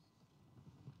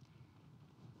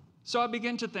 So I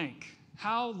begin to think,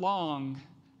 how long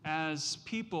as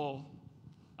people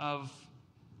of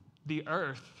the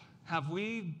earth have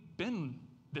we been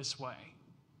this way?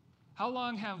 How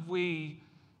long have we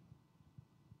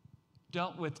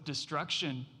dealt with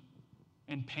destruction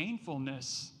and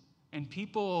painfulness and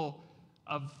people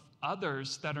of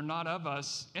others that are not of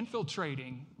us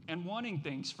infiltrating and wanting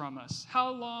things from us?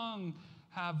 How long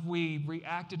have we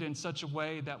reacted in such a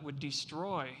way that would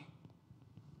destroy?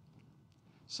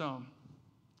 So,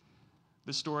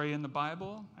 the story in the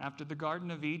Bible after the Garden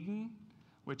of Eden,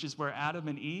 which is where Adam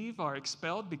and Eve are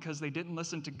expelled because they didn't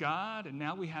listen to God, and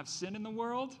now we have sin in the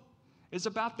world, is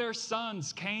about their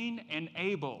sons, Cain and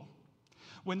Abel.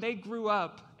 When they grew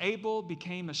up, Abel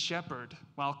became a shepherd,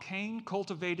 while Cain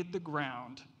cultivated the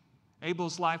ground.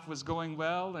 Abel's life was going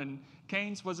well, and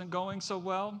Cain's wasn't going so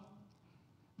well.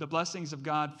 The blessings of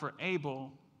God for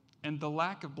Abel, and the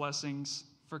lack of blessings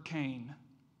for Cain.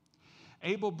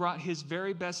 Abel brought his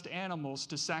very best animals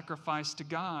to sacrifice to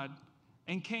God,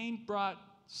 and Cain brought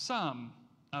some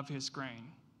of his grain.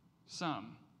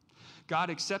 Some. God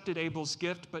accepted Abel's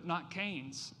gift, but not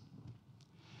Cain's.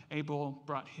 Abel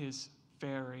brought his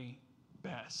very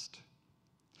best.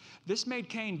 This made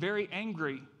Cain very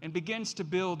angry and begins to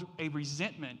build a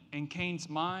resentment in Cain's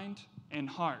mind and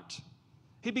heart.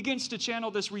 He begins to channel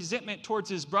this resentment towards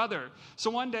his brother. So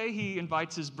one day he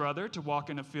invites his brother to walk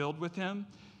in a field with him.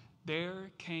 There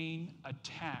Cain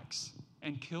attacks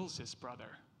and kills his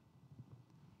brother.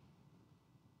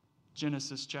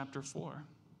 Genesis chapter 4.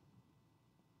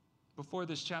 Before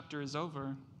this chapter is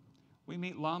over, we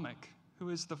meet Lamech, who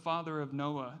is the father of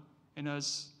Noah and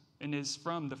is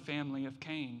from the family of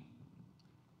Cain.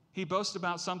 He boasts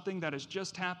about something that has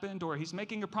just happened, or he's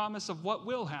making a promise of what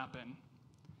will happen.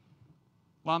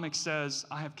 Lamech says,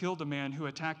 I have killed a man who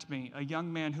attacked me, a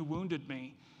young man who wounded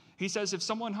me. He says, if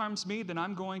someone harms me, then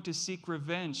I'm going to seek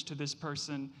revenge to this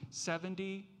person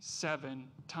 77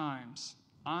 times.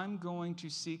 I'm going to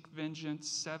seek vengeance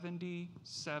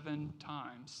 77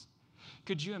 times.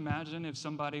 Could you imagine if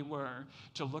somebody were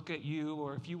to look at you,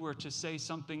 or if you were to say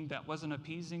something that wasn't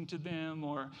appeasing to them,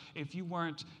 or if you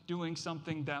weren't doing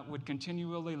something that would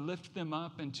continually lift them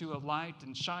up into a light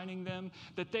and shining them,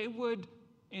 that they would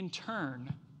in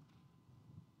turn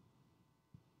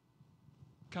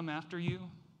come after you,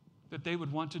 that they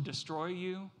would want to destroy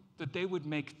you, that they would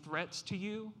make threats to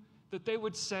you, that they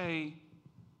would say,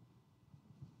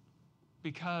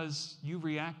 because you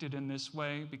reacted in this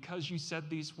way, because you said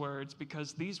these words,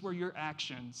 because these were your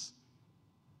actions,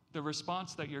 the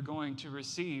response that you're going to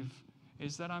receive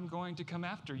is that I'm going to come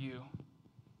after you.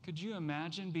 Could you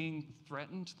imagine being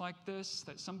threatened like this,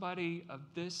 that somebody of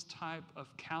this type of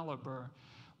caliber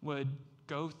would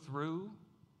go through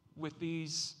with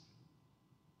these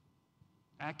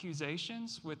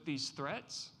accusations, with these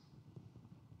threats?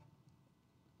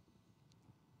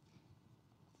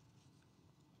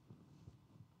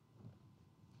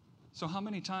 So how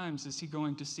many times is he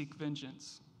going to seek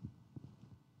vengeance?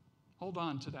 Hold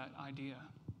on to that idea.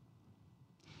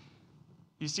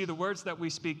 You see, the words that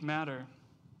we speak matter.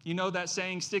 You know that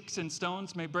saying, sticks and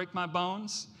stones may break my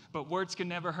bones, but words can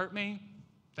never hurt me?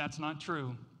 That's not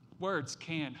true. Words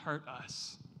can hurt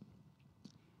us.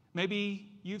 Maybe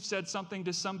you've said something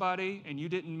to somebody and you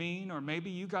didn't mean, or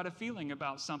maybe you got a feeling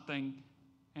about something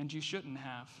and you shouldn't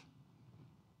have.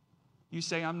 You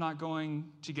say, I'm not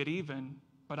going to get even,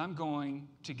 but I'm going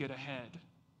to get ahead.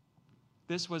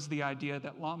 This was the idea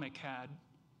that Lamech had.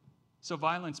 So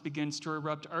violence begins to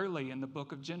erupt early in the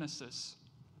book of Genesis.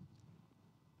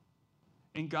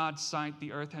 In God's sight,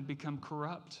 the earth had become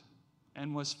corrupt.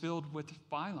 and was filled with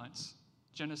violence.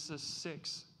 Genesis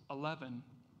 6:11.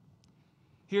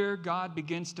 Here, God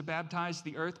begins to baptize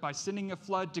the earth by sending a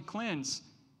flood to cleanse,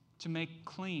 to make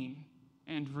clean,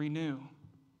 and renew.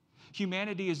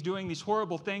 Humanity is doing these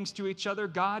horrible things to each other.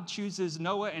 God chooses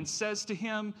Noah and says to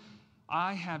him,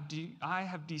 I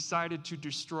have decided to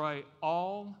destroy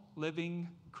all living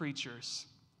creatures,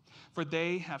 for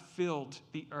they have filled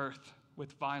the earth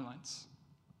with violence.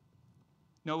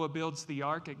 Noah builds the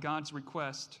ark at God's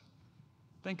request.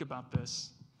 Think about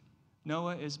this.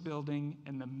 Noah is building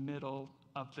in the middle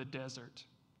of the desert.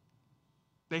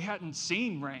 They hadn't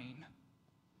seen rain.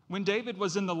 When David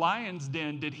was in the lion's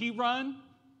den, did he run?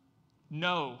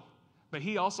 No, but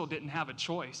he also didn't have a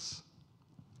choice.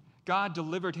 God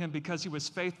delivered him because he was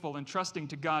faithful and trusting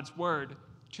to God's word,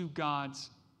 to God's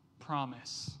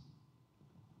promise.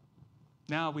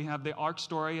 Now we have the ark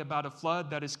story about a flood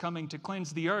that is coming to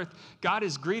cleanse the earth. God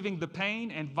is grieving the pain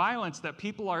and violence that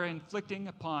people are inflicting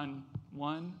upon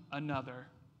one another.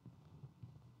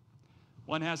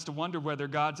 One has to wonder whether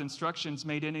God's instructions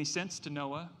made any sense to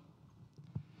Noah.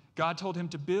 God told him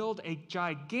to build a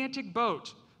gigantic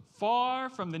boat far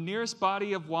from the nearest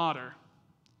body of water.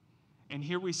 And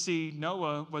here we see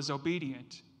Noah was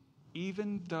obedient,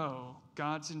 even though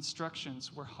God's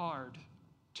instructions were hard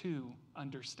to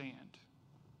understand.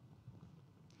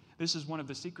 This is one of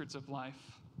the secrets of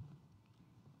life.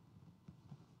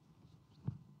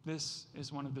 This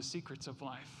is one of the secrets of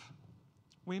life.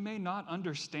 We may not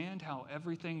understand how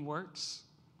everything works,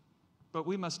 but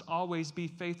we must always be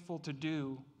faithful to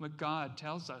do what God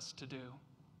tells us to do.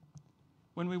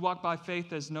 When we walk by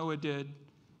faith as Noah did,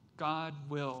 God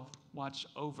will watch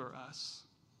over us.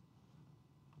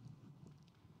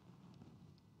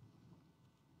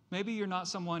 Maybe you're not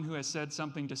someone who has said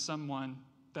something to someone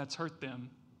that's hurt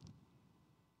them.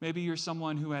 Maybe you're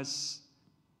someone who has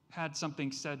had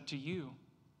something said to you.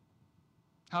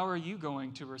 How are you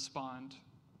going to respond?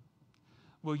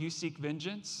 Will you seek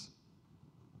vengeance,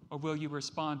 or will you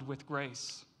respond with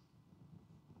grace?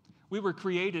 We were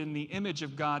created in the image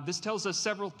of God. This tells us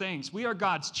several things. We are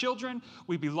God's children.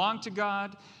 We belong to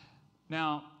God.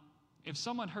 Now, if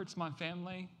someone hurts my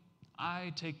family,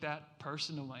 I take that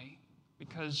personally,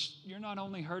 because you're not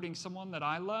only hurting someone that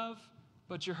I love,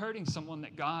 but you're hurting someone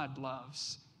that God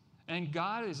loves. And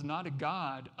God is not a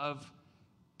God of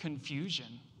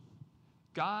confusion.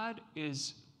 God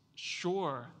is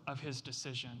sure of his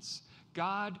decisions.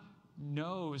 God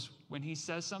knows when he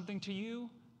says something to you,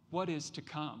 what is to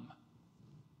come.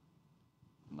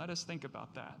 Let us think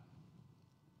about that.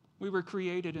 We were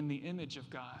created in the image of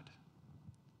God.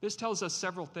 This tells us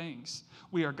several things.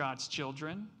 We are God's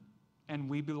children, and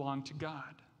we belong to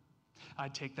God. I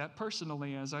take that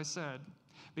personally, as I said,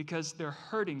 because they're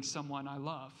hurting someone I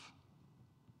love.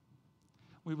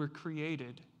 We were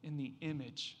created in the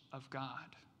image of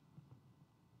God.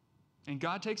 And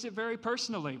God takes it very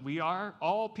personally. We are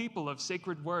all people of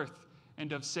sacred worth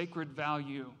and of sacred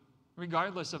value,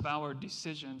 regardless of our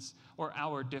decisions or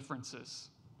our differences.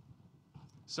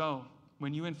 So,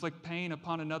 when you inflict pain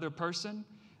upon another person,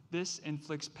 this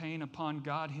inflicts pain upon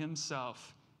God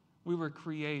himself. We were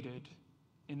created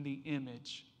in the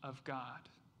image of God.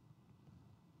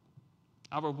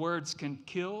 Our words can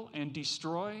kill and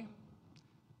destroy,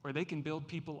 or they can build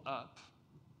people up.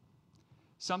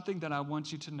 Something that I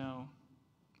want you to know,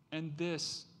 and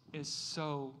this is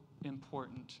so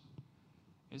important,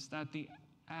 is that the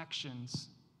actions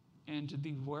and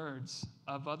the words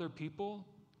of other people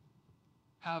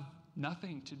have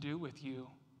nothing to do with you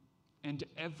and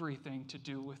everything to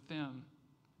do with them.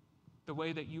 The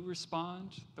way that you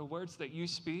respond, the words that you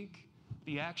speak,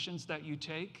 the actions that you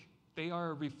take, they are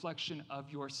a reflection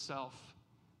of yourself.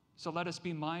 So let us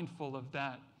be mindful of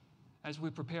that as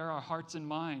we prepare our hearts and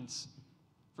minds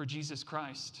for Jesus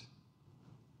Christ.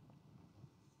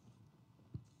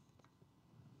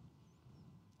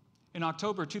 In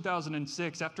October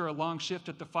 2006, after a long shift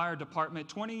at the fire department,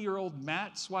 20-year-old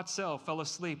Matt Swatzel fell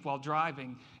asleep while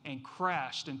driving and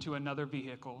crashed into another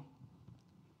vehicle.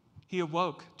 He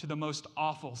awoke to the most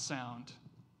awful sound.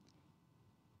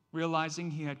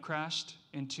 Realizing he had crashed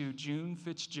into June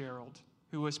Fitzgerald,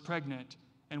 who was pregnant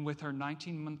and with her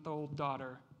 19-month-old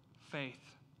daughter,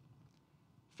 Faith.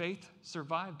 Faith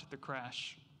survived the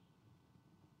crash,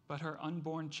 but her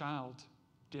unborn child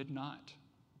did not.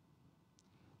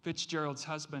 Fitzgerald's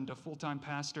husband, a full-time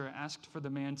pastor, asked for the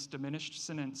man's diminished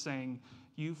sentence, saying,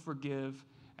 "You forgive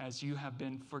as you have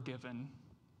been forgiven."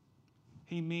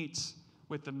 He meets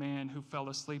with the man who fell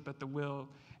asleep at the wheel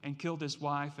and killed his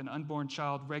wife and unborn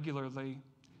child regularly.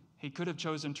 He could have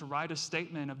chosen to write a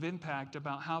statement of impact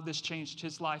about how this changed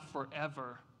his life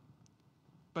forever.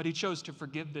 But he chose to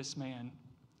forgive this man.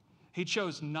 He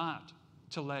chose not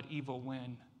to let evil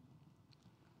win.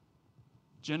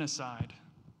 Genocide.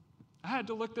 I had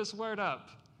to look this word up.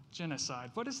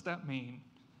 Genocide. What does that mean?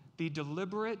 The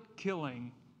deliberate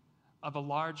killing of a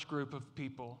large group of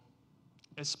people,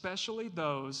 especially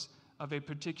those of a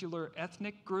particular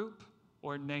ethnic group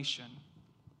or nation.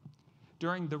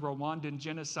 During the Rwandan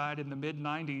genocide in the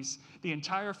mid-90s, the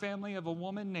entire family of a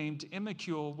woman named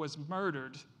Immaculée was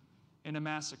murdered in a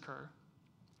massacre.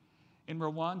 In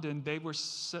Rwandan,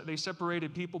 they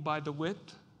separated people by the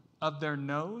width of their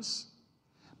nose,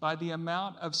 by the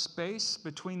amount of space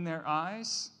between their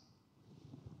eyes,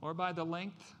 or by the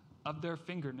length of their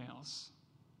fingernails.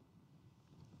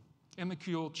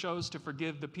 Immaculée chose to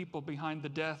forgive the people behind the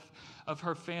death of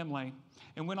her family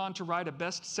and went on to write a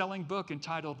best-selling book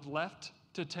entitled Left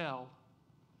to Tell.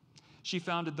 She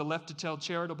founded the Left to Tell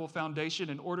Charitable Foundation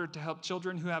in order to help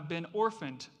children who have been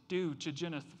orphaned due to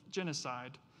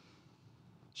genocide.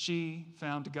 She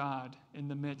found God in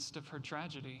the midst of her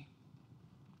tragedy.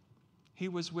 He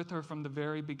was with her from the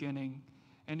very beginning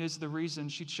and is the reason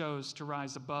she chose to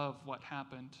rise above what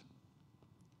happened.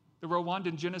 The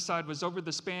Rwandan genocide was over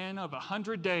the span of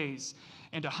 100 days,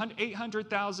 and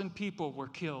 800,000 people were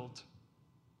killed.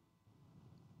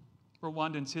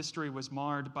 Rwandan's history was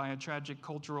marred by a tragic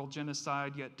cultural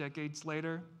genocide, yet decades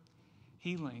later,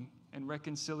 healing and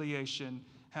reconciliation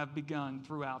have begun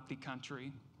throughout the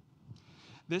country.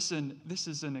 This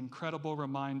is an incredible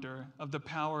reminder of the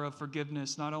power of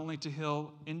forgiveness, not only to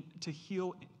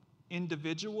heal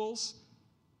individuals,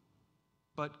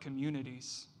 but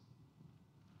communities.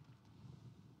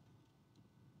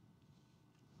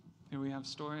 Here we have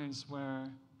stories where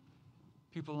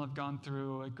people have gone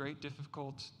through a great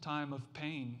difficult time of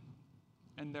pain,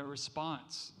 and their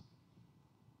response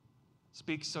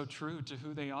speaks so true to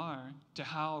who they are, to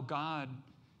how God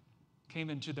came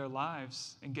into their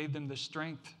lives and gave them the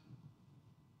strength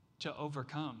to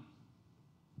overcome.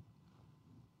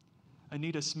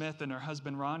 Anita Smith and her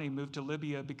husband Ronnie moved to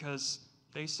Libya because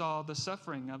they saw the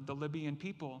suffering of the Libyan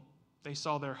people. They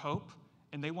saw their hope,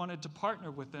 and they wanted to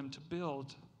partner with them to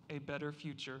build a better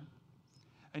future.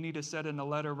 Anita said in a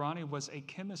letter, Ronnie was a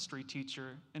chemistry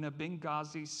teacher in a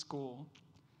Benghazi school.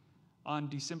 On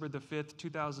December the 5th,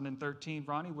 2013,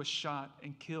 Ronnie was shot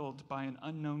and killed by an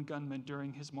unknown gunman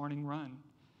during his morning run.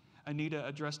 Anita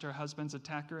addressed her husband's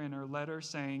attacker in her letter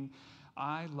saying,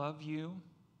 "I love you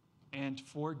and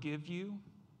forgive you.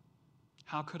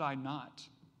 How could I not?"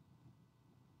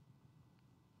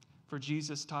 For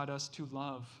Jesus taught us to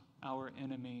love our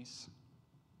enemies,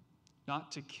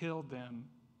 not to kill them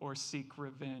or seek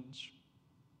revenge.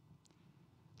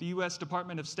 The U.S.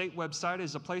 Department of State website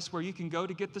is a place where you can go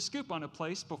to get the scoop on a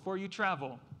place before you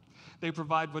travel. They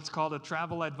provide what's called a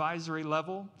travel advisory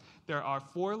level. There are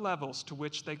 4 levels to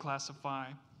which they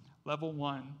classify. Level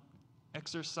 1,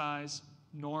 exercise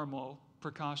normal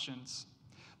precautions.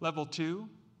 Level 2,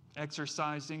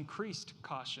 exercise increased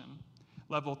caution.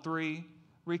 Level 3,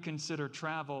 reconsider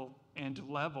travel and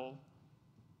level.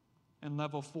 And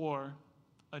level 4,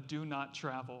 a do not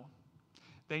travel.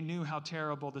 They knew how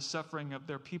terrible the suffering of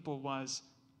their people was,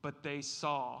 but they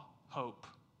saw hope.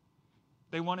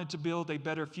 They wanted to build a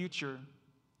better future.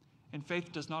 And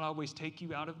faith does not always take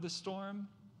you out of the storm,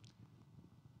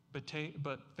 but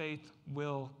faith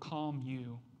will calm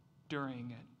you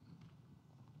during it.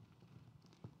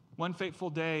 One fateful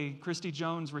day, Christy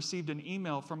Jones received an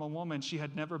email from a woman she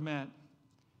had never met.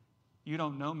 "You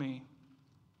don't know me,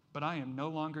 but I am no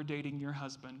longer dating your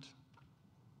husband."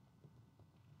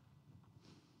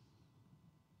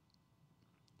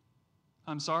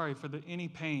 "I'm sorry for any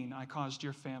pain I caused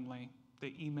your family,"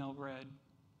 the email read.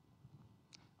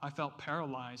 "I felt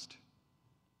paralyzed,"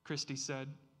 Christy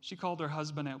said. She called her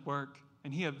husband at work,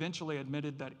 and he eventually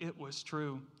admitted that it was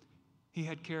true. He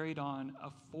had carried on a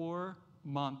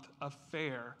 4-month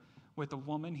affair with a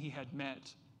woman he had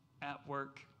met at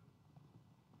work.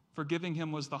 "Forgiving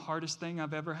him was the hardest thing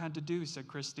I've ever had to do," said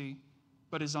Christy,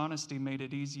 but his honesty made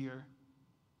it easier.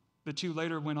 The two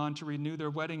later went on to renew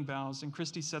their wedding vows, and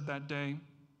Christy said that day,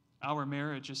 "Our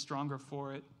marriage is stronger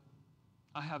for it.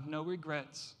 I have no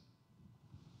regrets."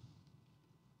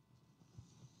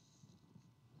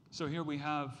 So here we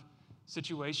have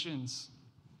situations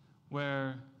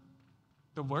where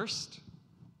the worst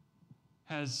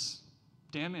has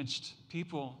damaged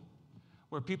people,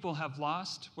 where people have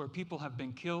lost, where people have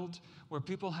been killed, where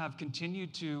people have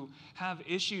continued to have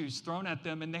issues thrown at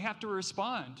them, and they have to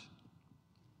respond.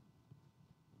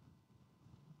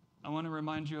 I want to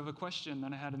remind you of a question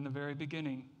that I had in the very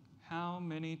beginning. How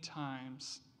many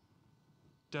times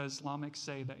does Lamech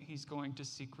say that he's going to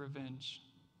seek revenge?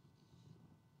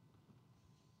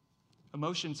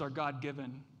 Emotions are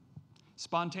God-given,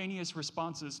 spontaneous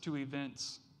responses to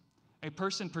events. A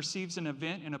person perceives an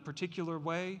event in a particular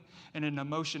way, and an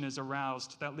emotion is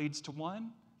aroused that leads to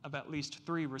one of at least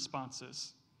 3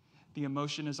 responses. The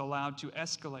emotion is allowed to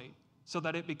escalate so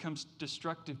that it becomes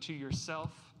destructive to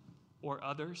yourself or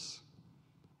others.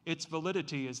 Its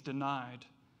validity is denied,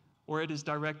 or it is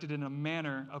directed in a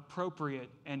manner appropriate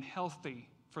and healthy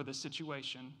for the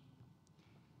situation.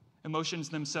 Emotions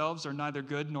themselves are neither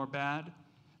good nor bad.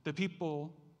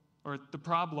 The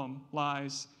problem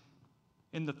lies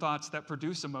in the thoughts that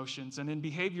produce emotions and in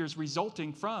behaviors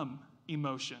resulting from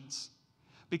emotions.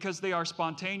 Because they are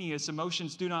spontaneous,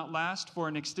 emotions do not last for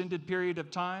an extended period of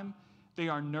time. They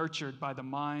are nurtured by the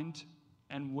mind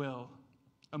and will.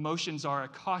 Emotions are a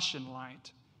caution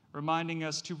light, reminding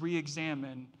us to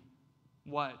re-examine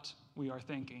what we are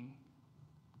thinking.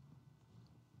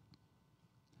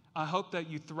 I hope that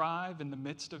you thrive in the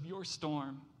midst of your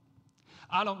storm.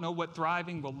 I don't know what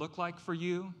thriving will look like for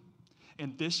you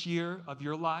in this year of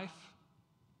your life.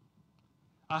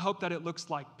 I hope that it looks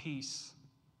like peace.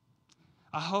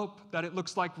 I hope that it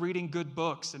looks like reading good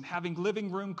books and having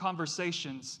living room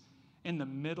conversations in the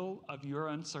middle of your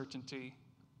uncertainty.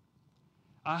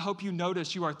 I hope you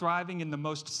notice you are thriving in the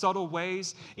most subtle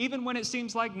ways, even when it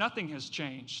seems like nothing has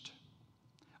changed.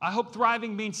 I hope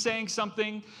thriving means saying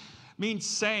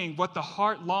what the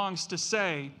heart longs to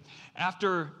say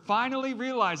after finally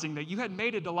realizing that you had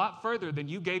made it a lot further than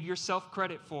you gave yourself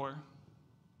credit for.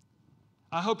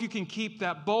 I hope you can keep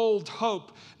that bold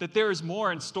hope that there is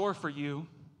more in store for you.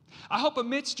 I hope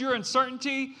amidst your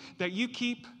uncertainty that you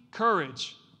keep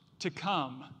courage to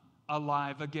come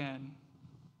alive again.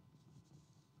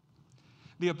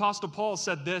 The Apostle Paul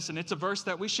said this, and it's a verse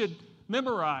that we should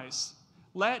memorize.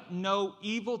 Let no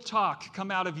evil talk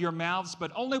come out of your mouths,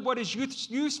 but only what is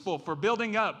useful for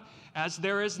building up as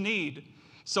there is need,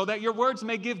 so that your words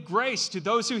may give grace to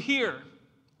those who hear.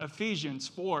 Ephesians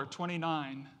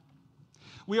 4:29.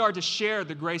 We are to share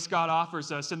the grace God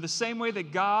offers us. In the same way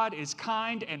that God is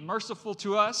kind and merciful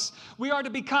to us, we are to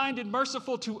be kind and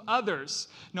merciful to others.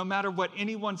 No matter what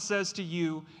anyone says to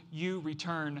you, you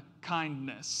return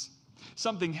kindness.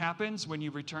 Something happens when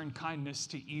you return kindness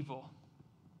to evil.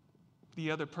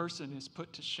 The other person is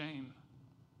put to shame.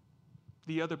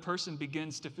 The other person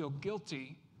begins to feel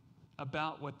guilty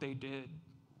about what they did.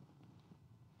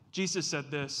 Jesus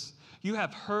said this, "You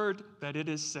have heard that it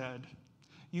is said,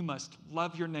 you must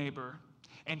love your neighbor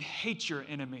and hate your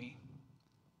enemy.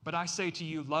 But I say to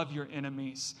you, love your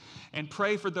enemies and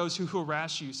pray for those who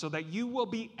harass you, so that you will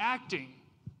be acting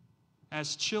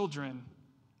as children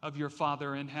of your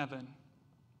Father in heaven."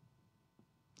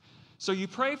 So you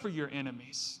pray for your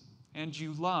enemies and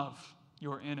you love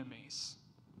your enemies.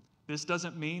 This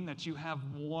doesn't mean that you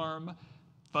have warm,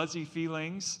 fuzzy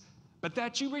feelings, but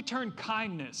that you return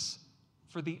kindness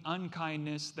for the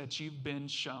unkindness that you've been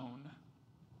shown.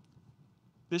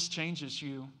 This changes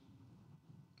you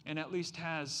and at least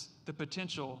has the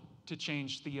potential to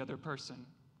change the other person.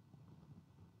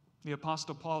 The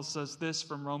Apostle Paul says this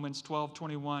from Romans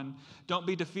 12:21, "Don't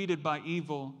be defeated by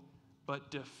evil,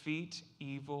 but defeat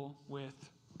evil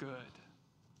with good."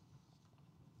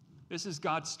 This is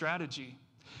God's strategy.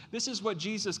 This is what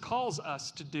Jesus calls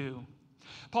us to do.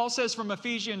 Paul says from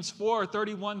Ephesians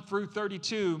 4:31 through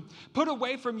 32, "Put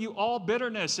away from you all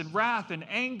bitterness and wrath and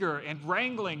anger and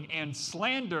wrangling and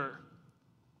slander,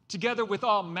 together with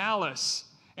all malice,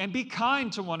 and be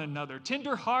kind to one another,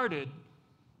 tender-hearted,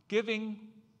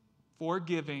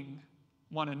 forgiving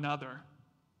one another,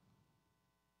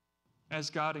 as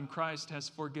God in Christ has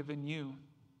forgiven you.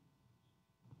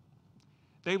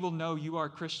 They will know you are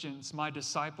Christians, my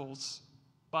disciples,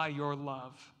 by your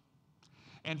love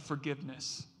and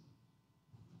forgiveness."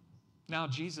 Now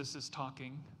Jesus is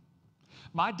talking.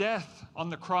 My death on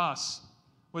the cross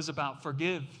was about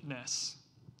forgiveness.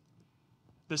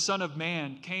 The Son of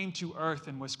Man came to earth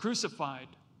and was crucified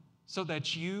so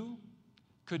that you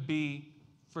could be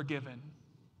forgiven.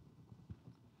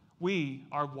 We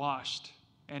are washed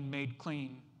and made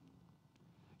clean.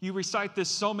 You recite this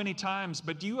so many times,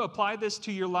 but do you apply this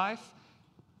to your life?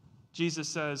 Jesus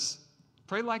says,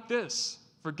 pray like this: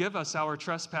 "Forgive us our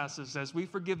trespasses as we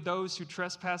forgive those who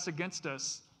trespass against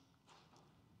us."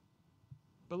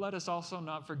 But let us also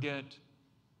not forget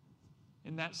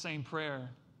in that same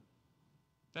prayer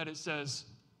that it says,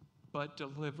 "But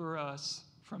deliver us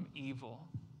from evil."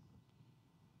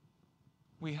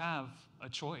 We have a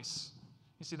choice.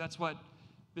 You see, that's what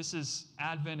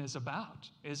Advent is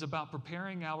about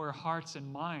preparing our hearts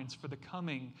and minds for the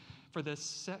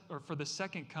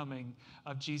second coming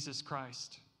of Jesus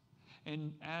Christ.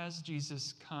 And as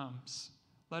Jesus comes,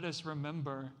 let us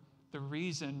remember the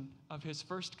reason of his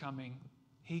first coming.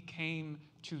 He came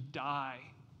to die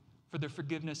for the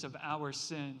forgiveness of our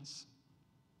sins.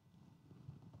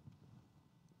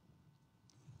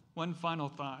 One final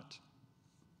thought.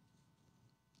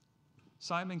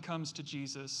 Simon comes to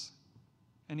Jesus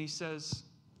and he says,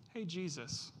 "Hey,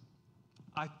 Jesus,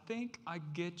 I think I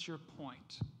get your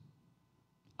point.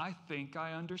 I think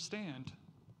I understand."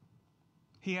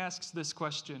 He asks this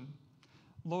question,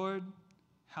 "Lord,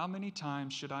 how many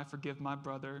times should I forgive my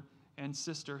brother and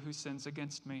sister who sins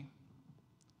against me?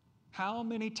 How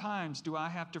many times do I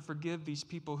have to forgive these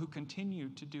people who continue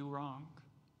to do wrong?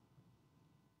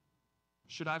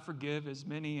 Should I forgive as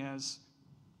many as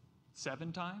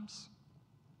 7 times?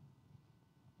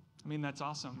 I mean, that's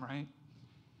awesome, right?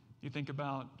 You think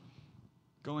about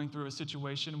going through a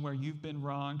situation where you've been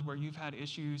wronged, where you've had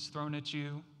issues thrown at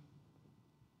you,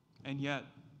 and yet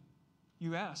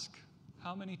you ask,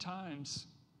 how many times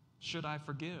should I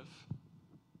forgive?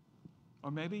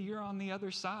 Or maybe you're on the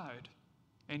other side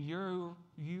and you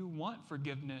want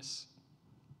forgiveness.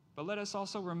 But let us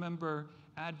also remember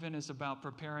Advent is about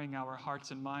preparing our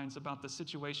hearts and minds about the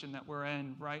situation that we're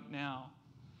in right now,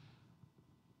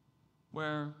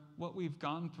 where what we've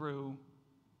gone through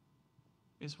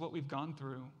is what we've gone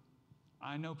through.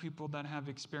 I know people that have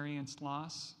experienced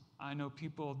loss. I know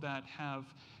people that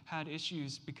have had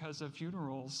issues because of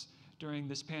funerals during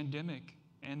this pandemic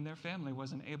and their family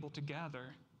wasn't able to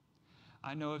gather.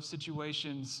 I know of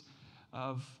situations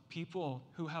of people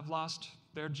who have lost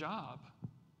their job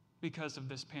because of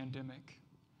this pandemic.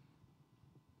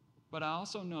 But I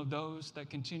also know those that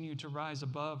continue to rise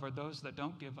above are those that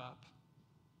don't give up,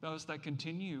 those that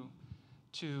continue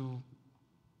to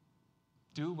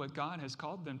do what God has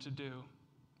called them to do.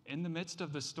 In the midst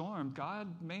of the storm,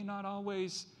 God may not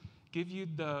always give you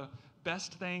the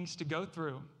best things to go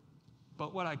through,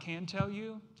 but what I can tell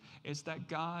you is that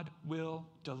God will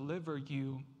deliver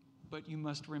you, but you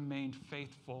must remain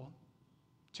faithful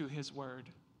to his word.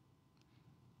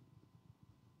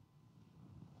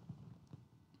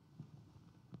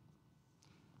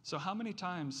 So how many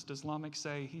times does Lamech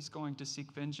say he's going to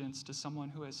seek vengeance to someone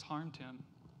who has harmed him?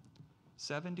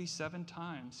 77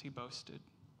 times, he boasted.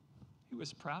 He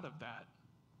was proud of that.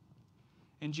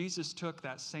 And Jesus took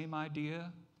that same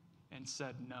idea and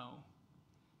said, no,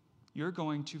 you're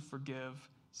going to forgive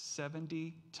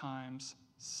 70 times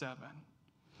 7.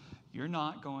 You're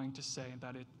not going to say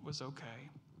that it was okay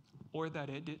or that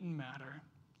it didn't matter,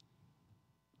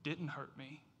 didn't hurt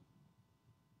me.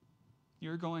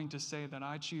 You're going to say that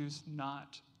I choose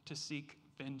not to seek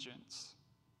vengeance.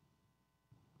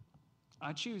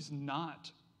 I choose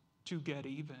not to get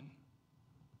even.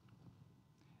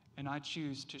 And I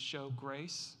choose to show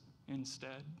grace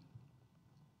instead.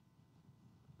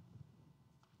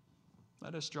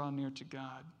 Let us draw near to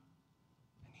God,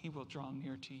 and he will draw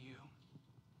near to you.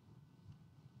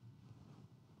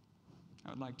 I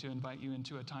would like to invite you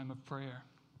into a time of prayer.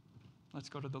 Let's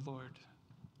go to the Lord.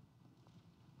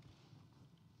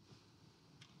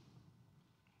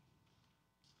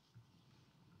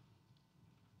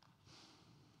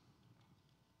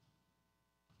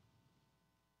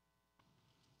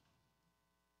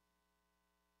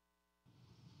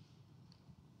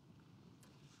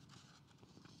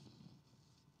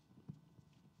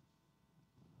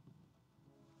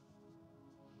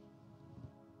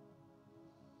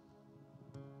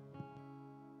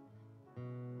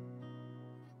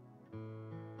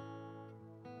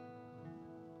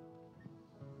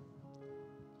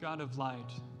 God of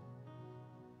light,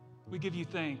 we give you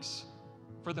thanks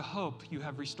for the hope you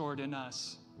have restored in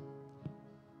us.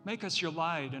 Make us your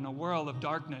light in a world of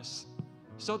darkness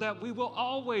so that we will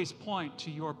always point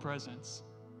to your presence.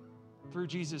 Through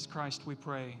Jesus Christ we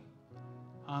pray.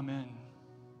 Amen.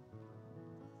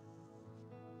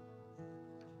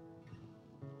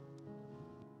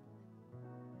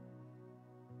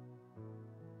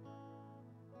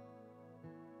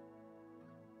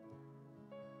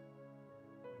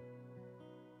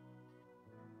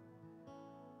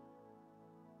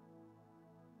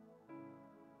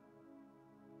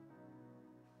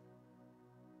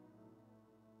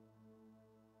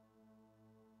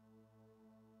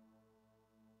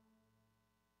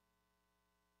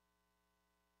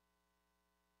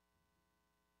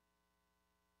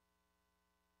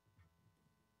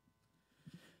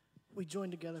 We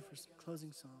join together for some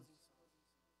closing song.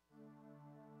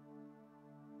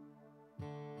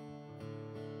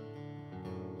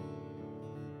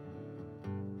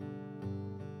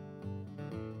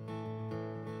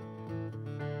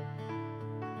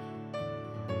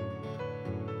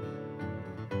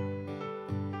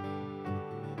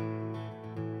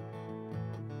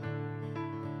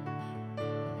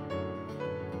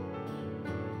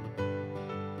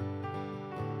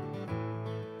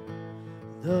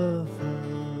 The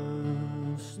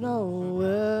first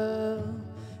Noel,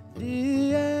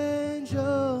 the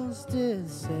angels did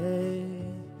say,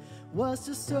 was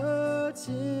to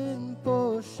certain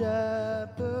poor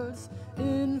shepherds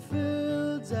in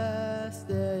fields as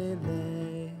they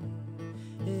lay,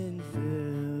 in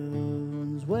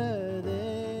fields where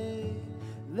they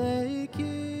lay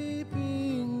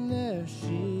keeping their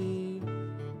sheep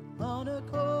on a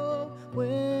cold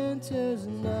winter's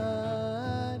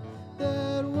night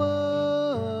that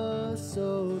was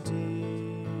so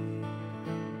deep.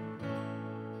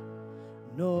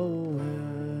 Noel,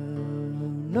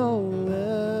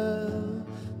 Noel,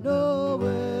 Noel,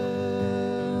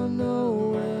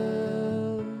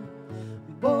 Noel,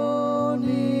 born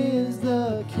is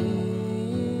the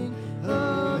King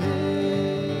of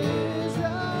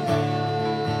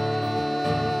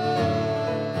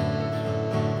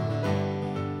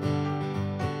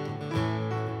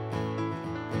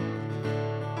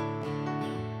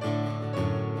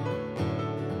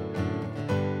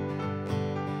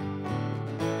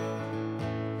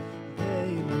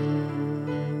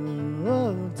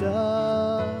looked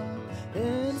up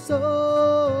and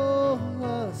saw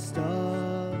a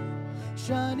star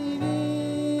shining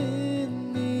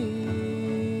in the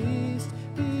east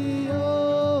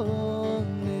beyond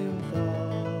them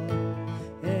far,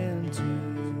 and to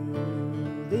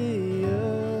the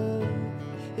earth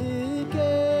it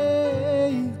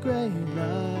gave great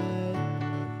light,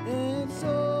 and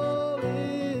so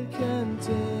it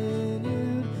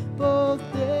continued both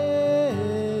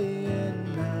day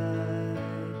and night.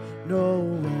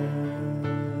 Noel,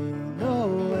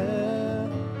 Noel,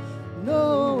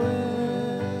 Noel,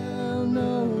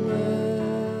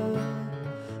 Noel,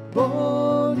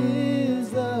 born is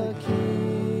the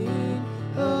King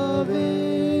of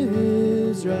Israel.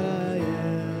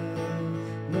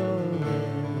 Noel,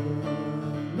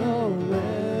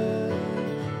 Noel,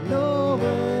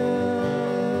 Noel,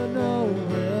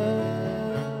 Noel,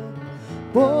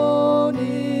 born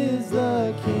is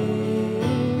the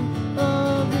King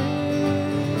of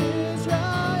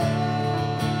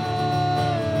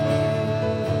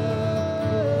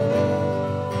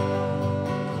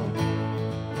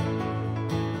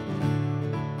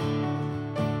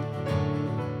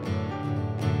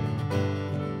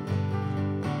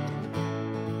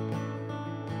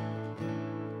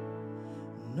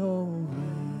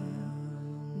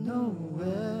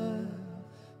Noel,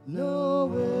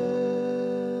 Noel,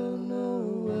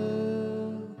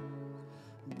 Noel,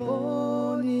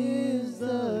 born is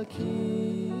the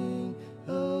King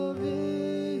of Israel.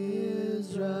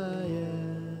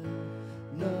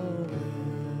 Noel,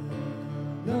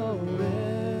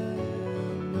 Noel,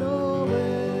 Noel,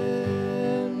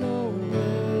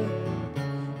 Noel,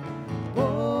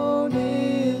 born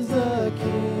is the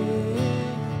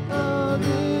King of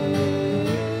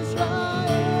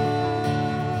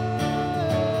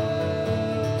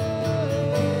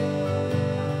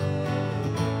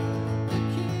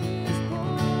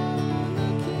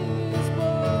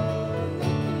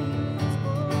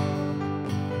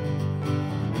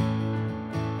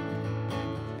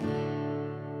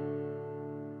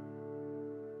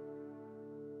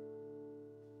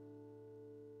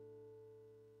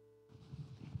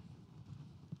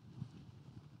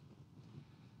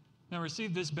Now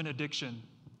receive this benediction.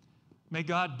 May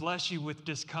God bless you with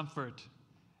discomfort,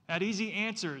 at easy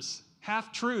answers,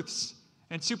 half-truths,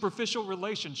 and superficial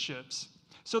relationships,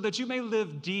 so that you may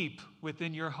live deep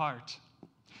within your heart.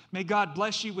 May God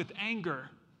bless you with anger,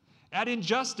 at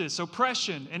injustice,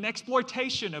 oppression, and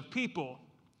exploitation of people,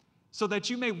 so that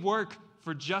you may work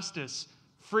for justice,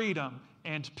 freedom,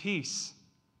 and peace.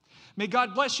 May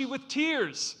God bless you with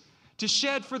tears, to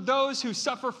shed for those who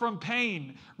suffer from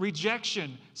pain,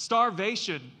 rejection,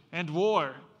 starvation, and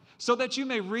war, so that you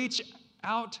may reach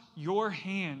out your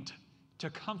hand to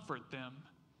comfort them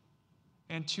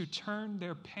and to turn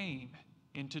their pain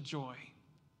into joy.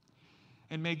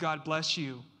 And may God bless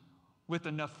you with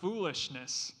enough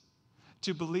foolishness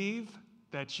to believe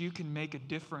that you can make a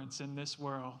difference in this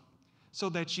world, so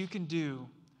that you can do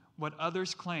what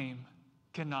others claim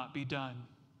cannot be done.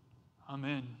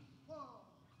 Amen.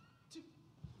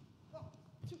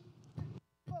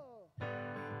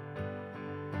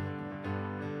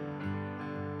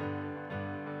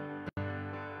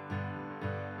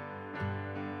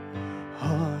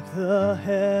 Hark the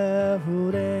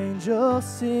herald angels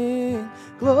sing,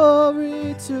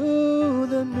 glory to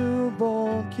the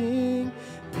newborn King.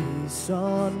 Peace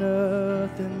on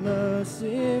earth and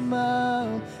mercy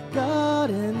mild,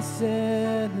 God and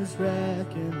sinners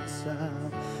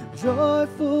reconciled.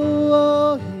 Joyful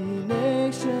all ye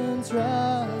nations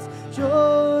rise,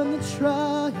 join the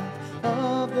triumph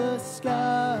of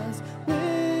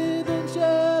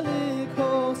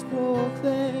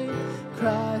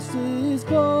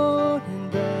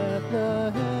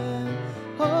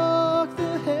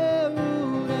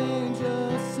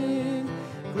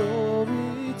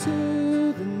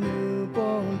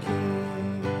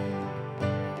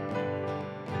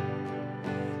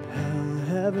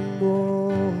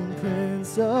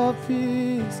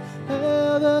peace.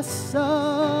 Hail the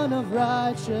Son of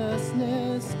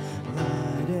righteousness,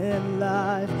 light and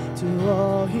life to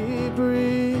all he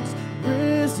brings,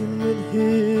 risen with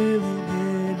healing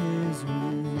in his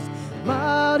wings.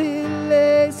 Mighty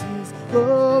lays his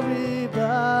glory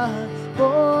by,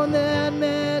 born that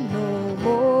man no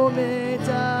more may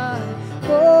die,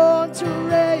 born to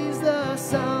raise the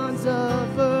sons of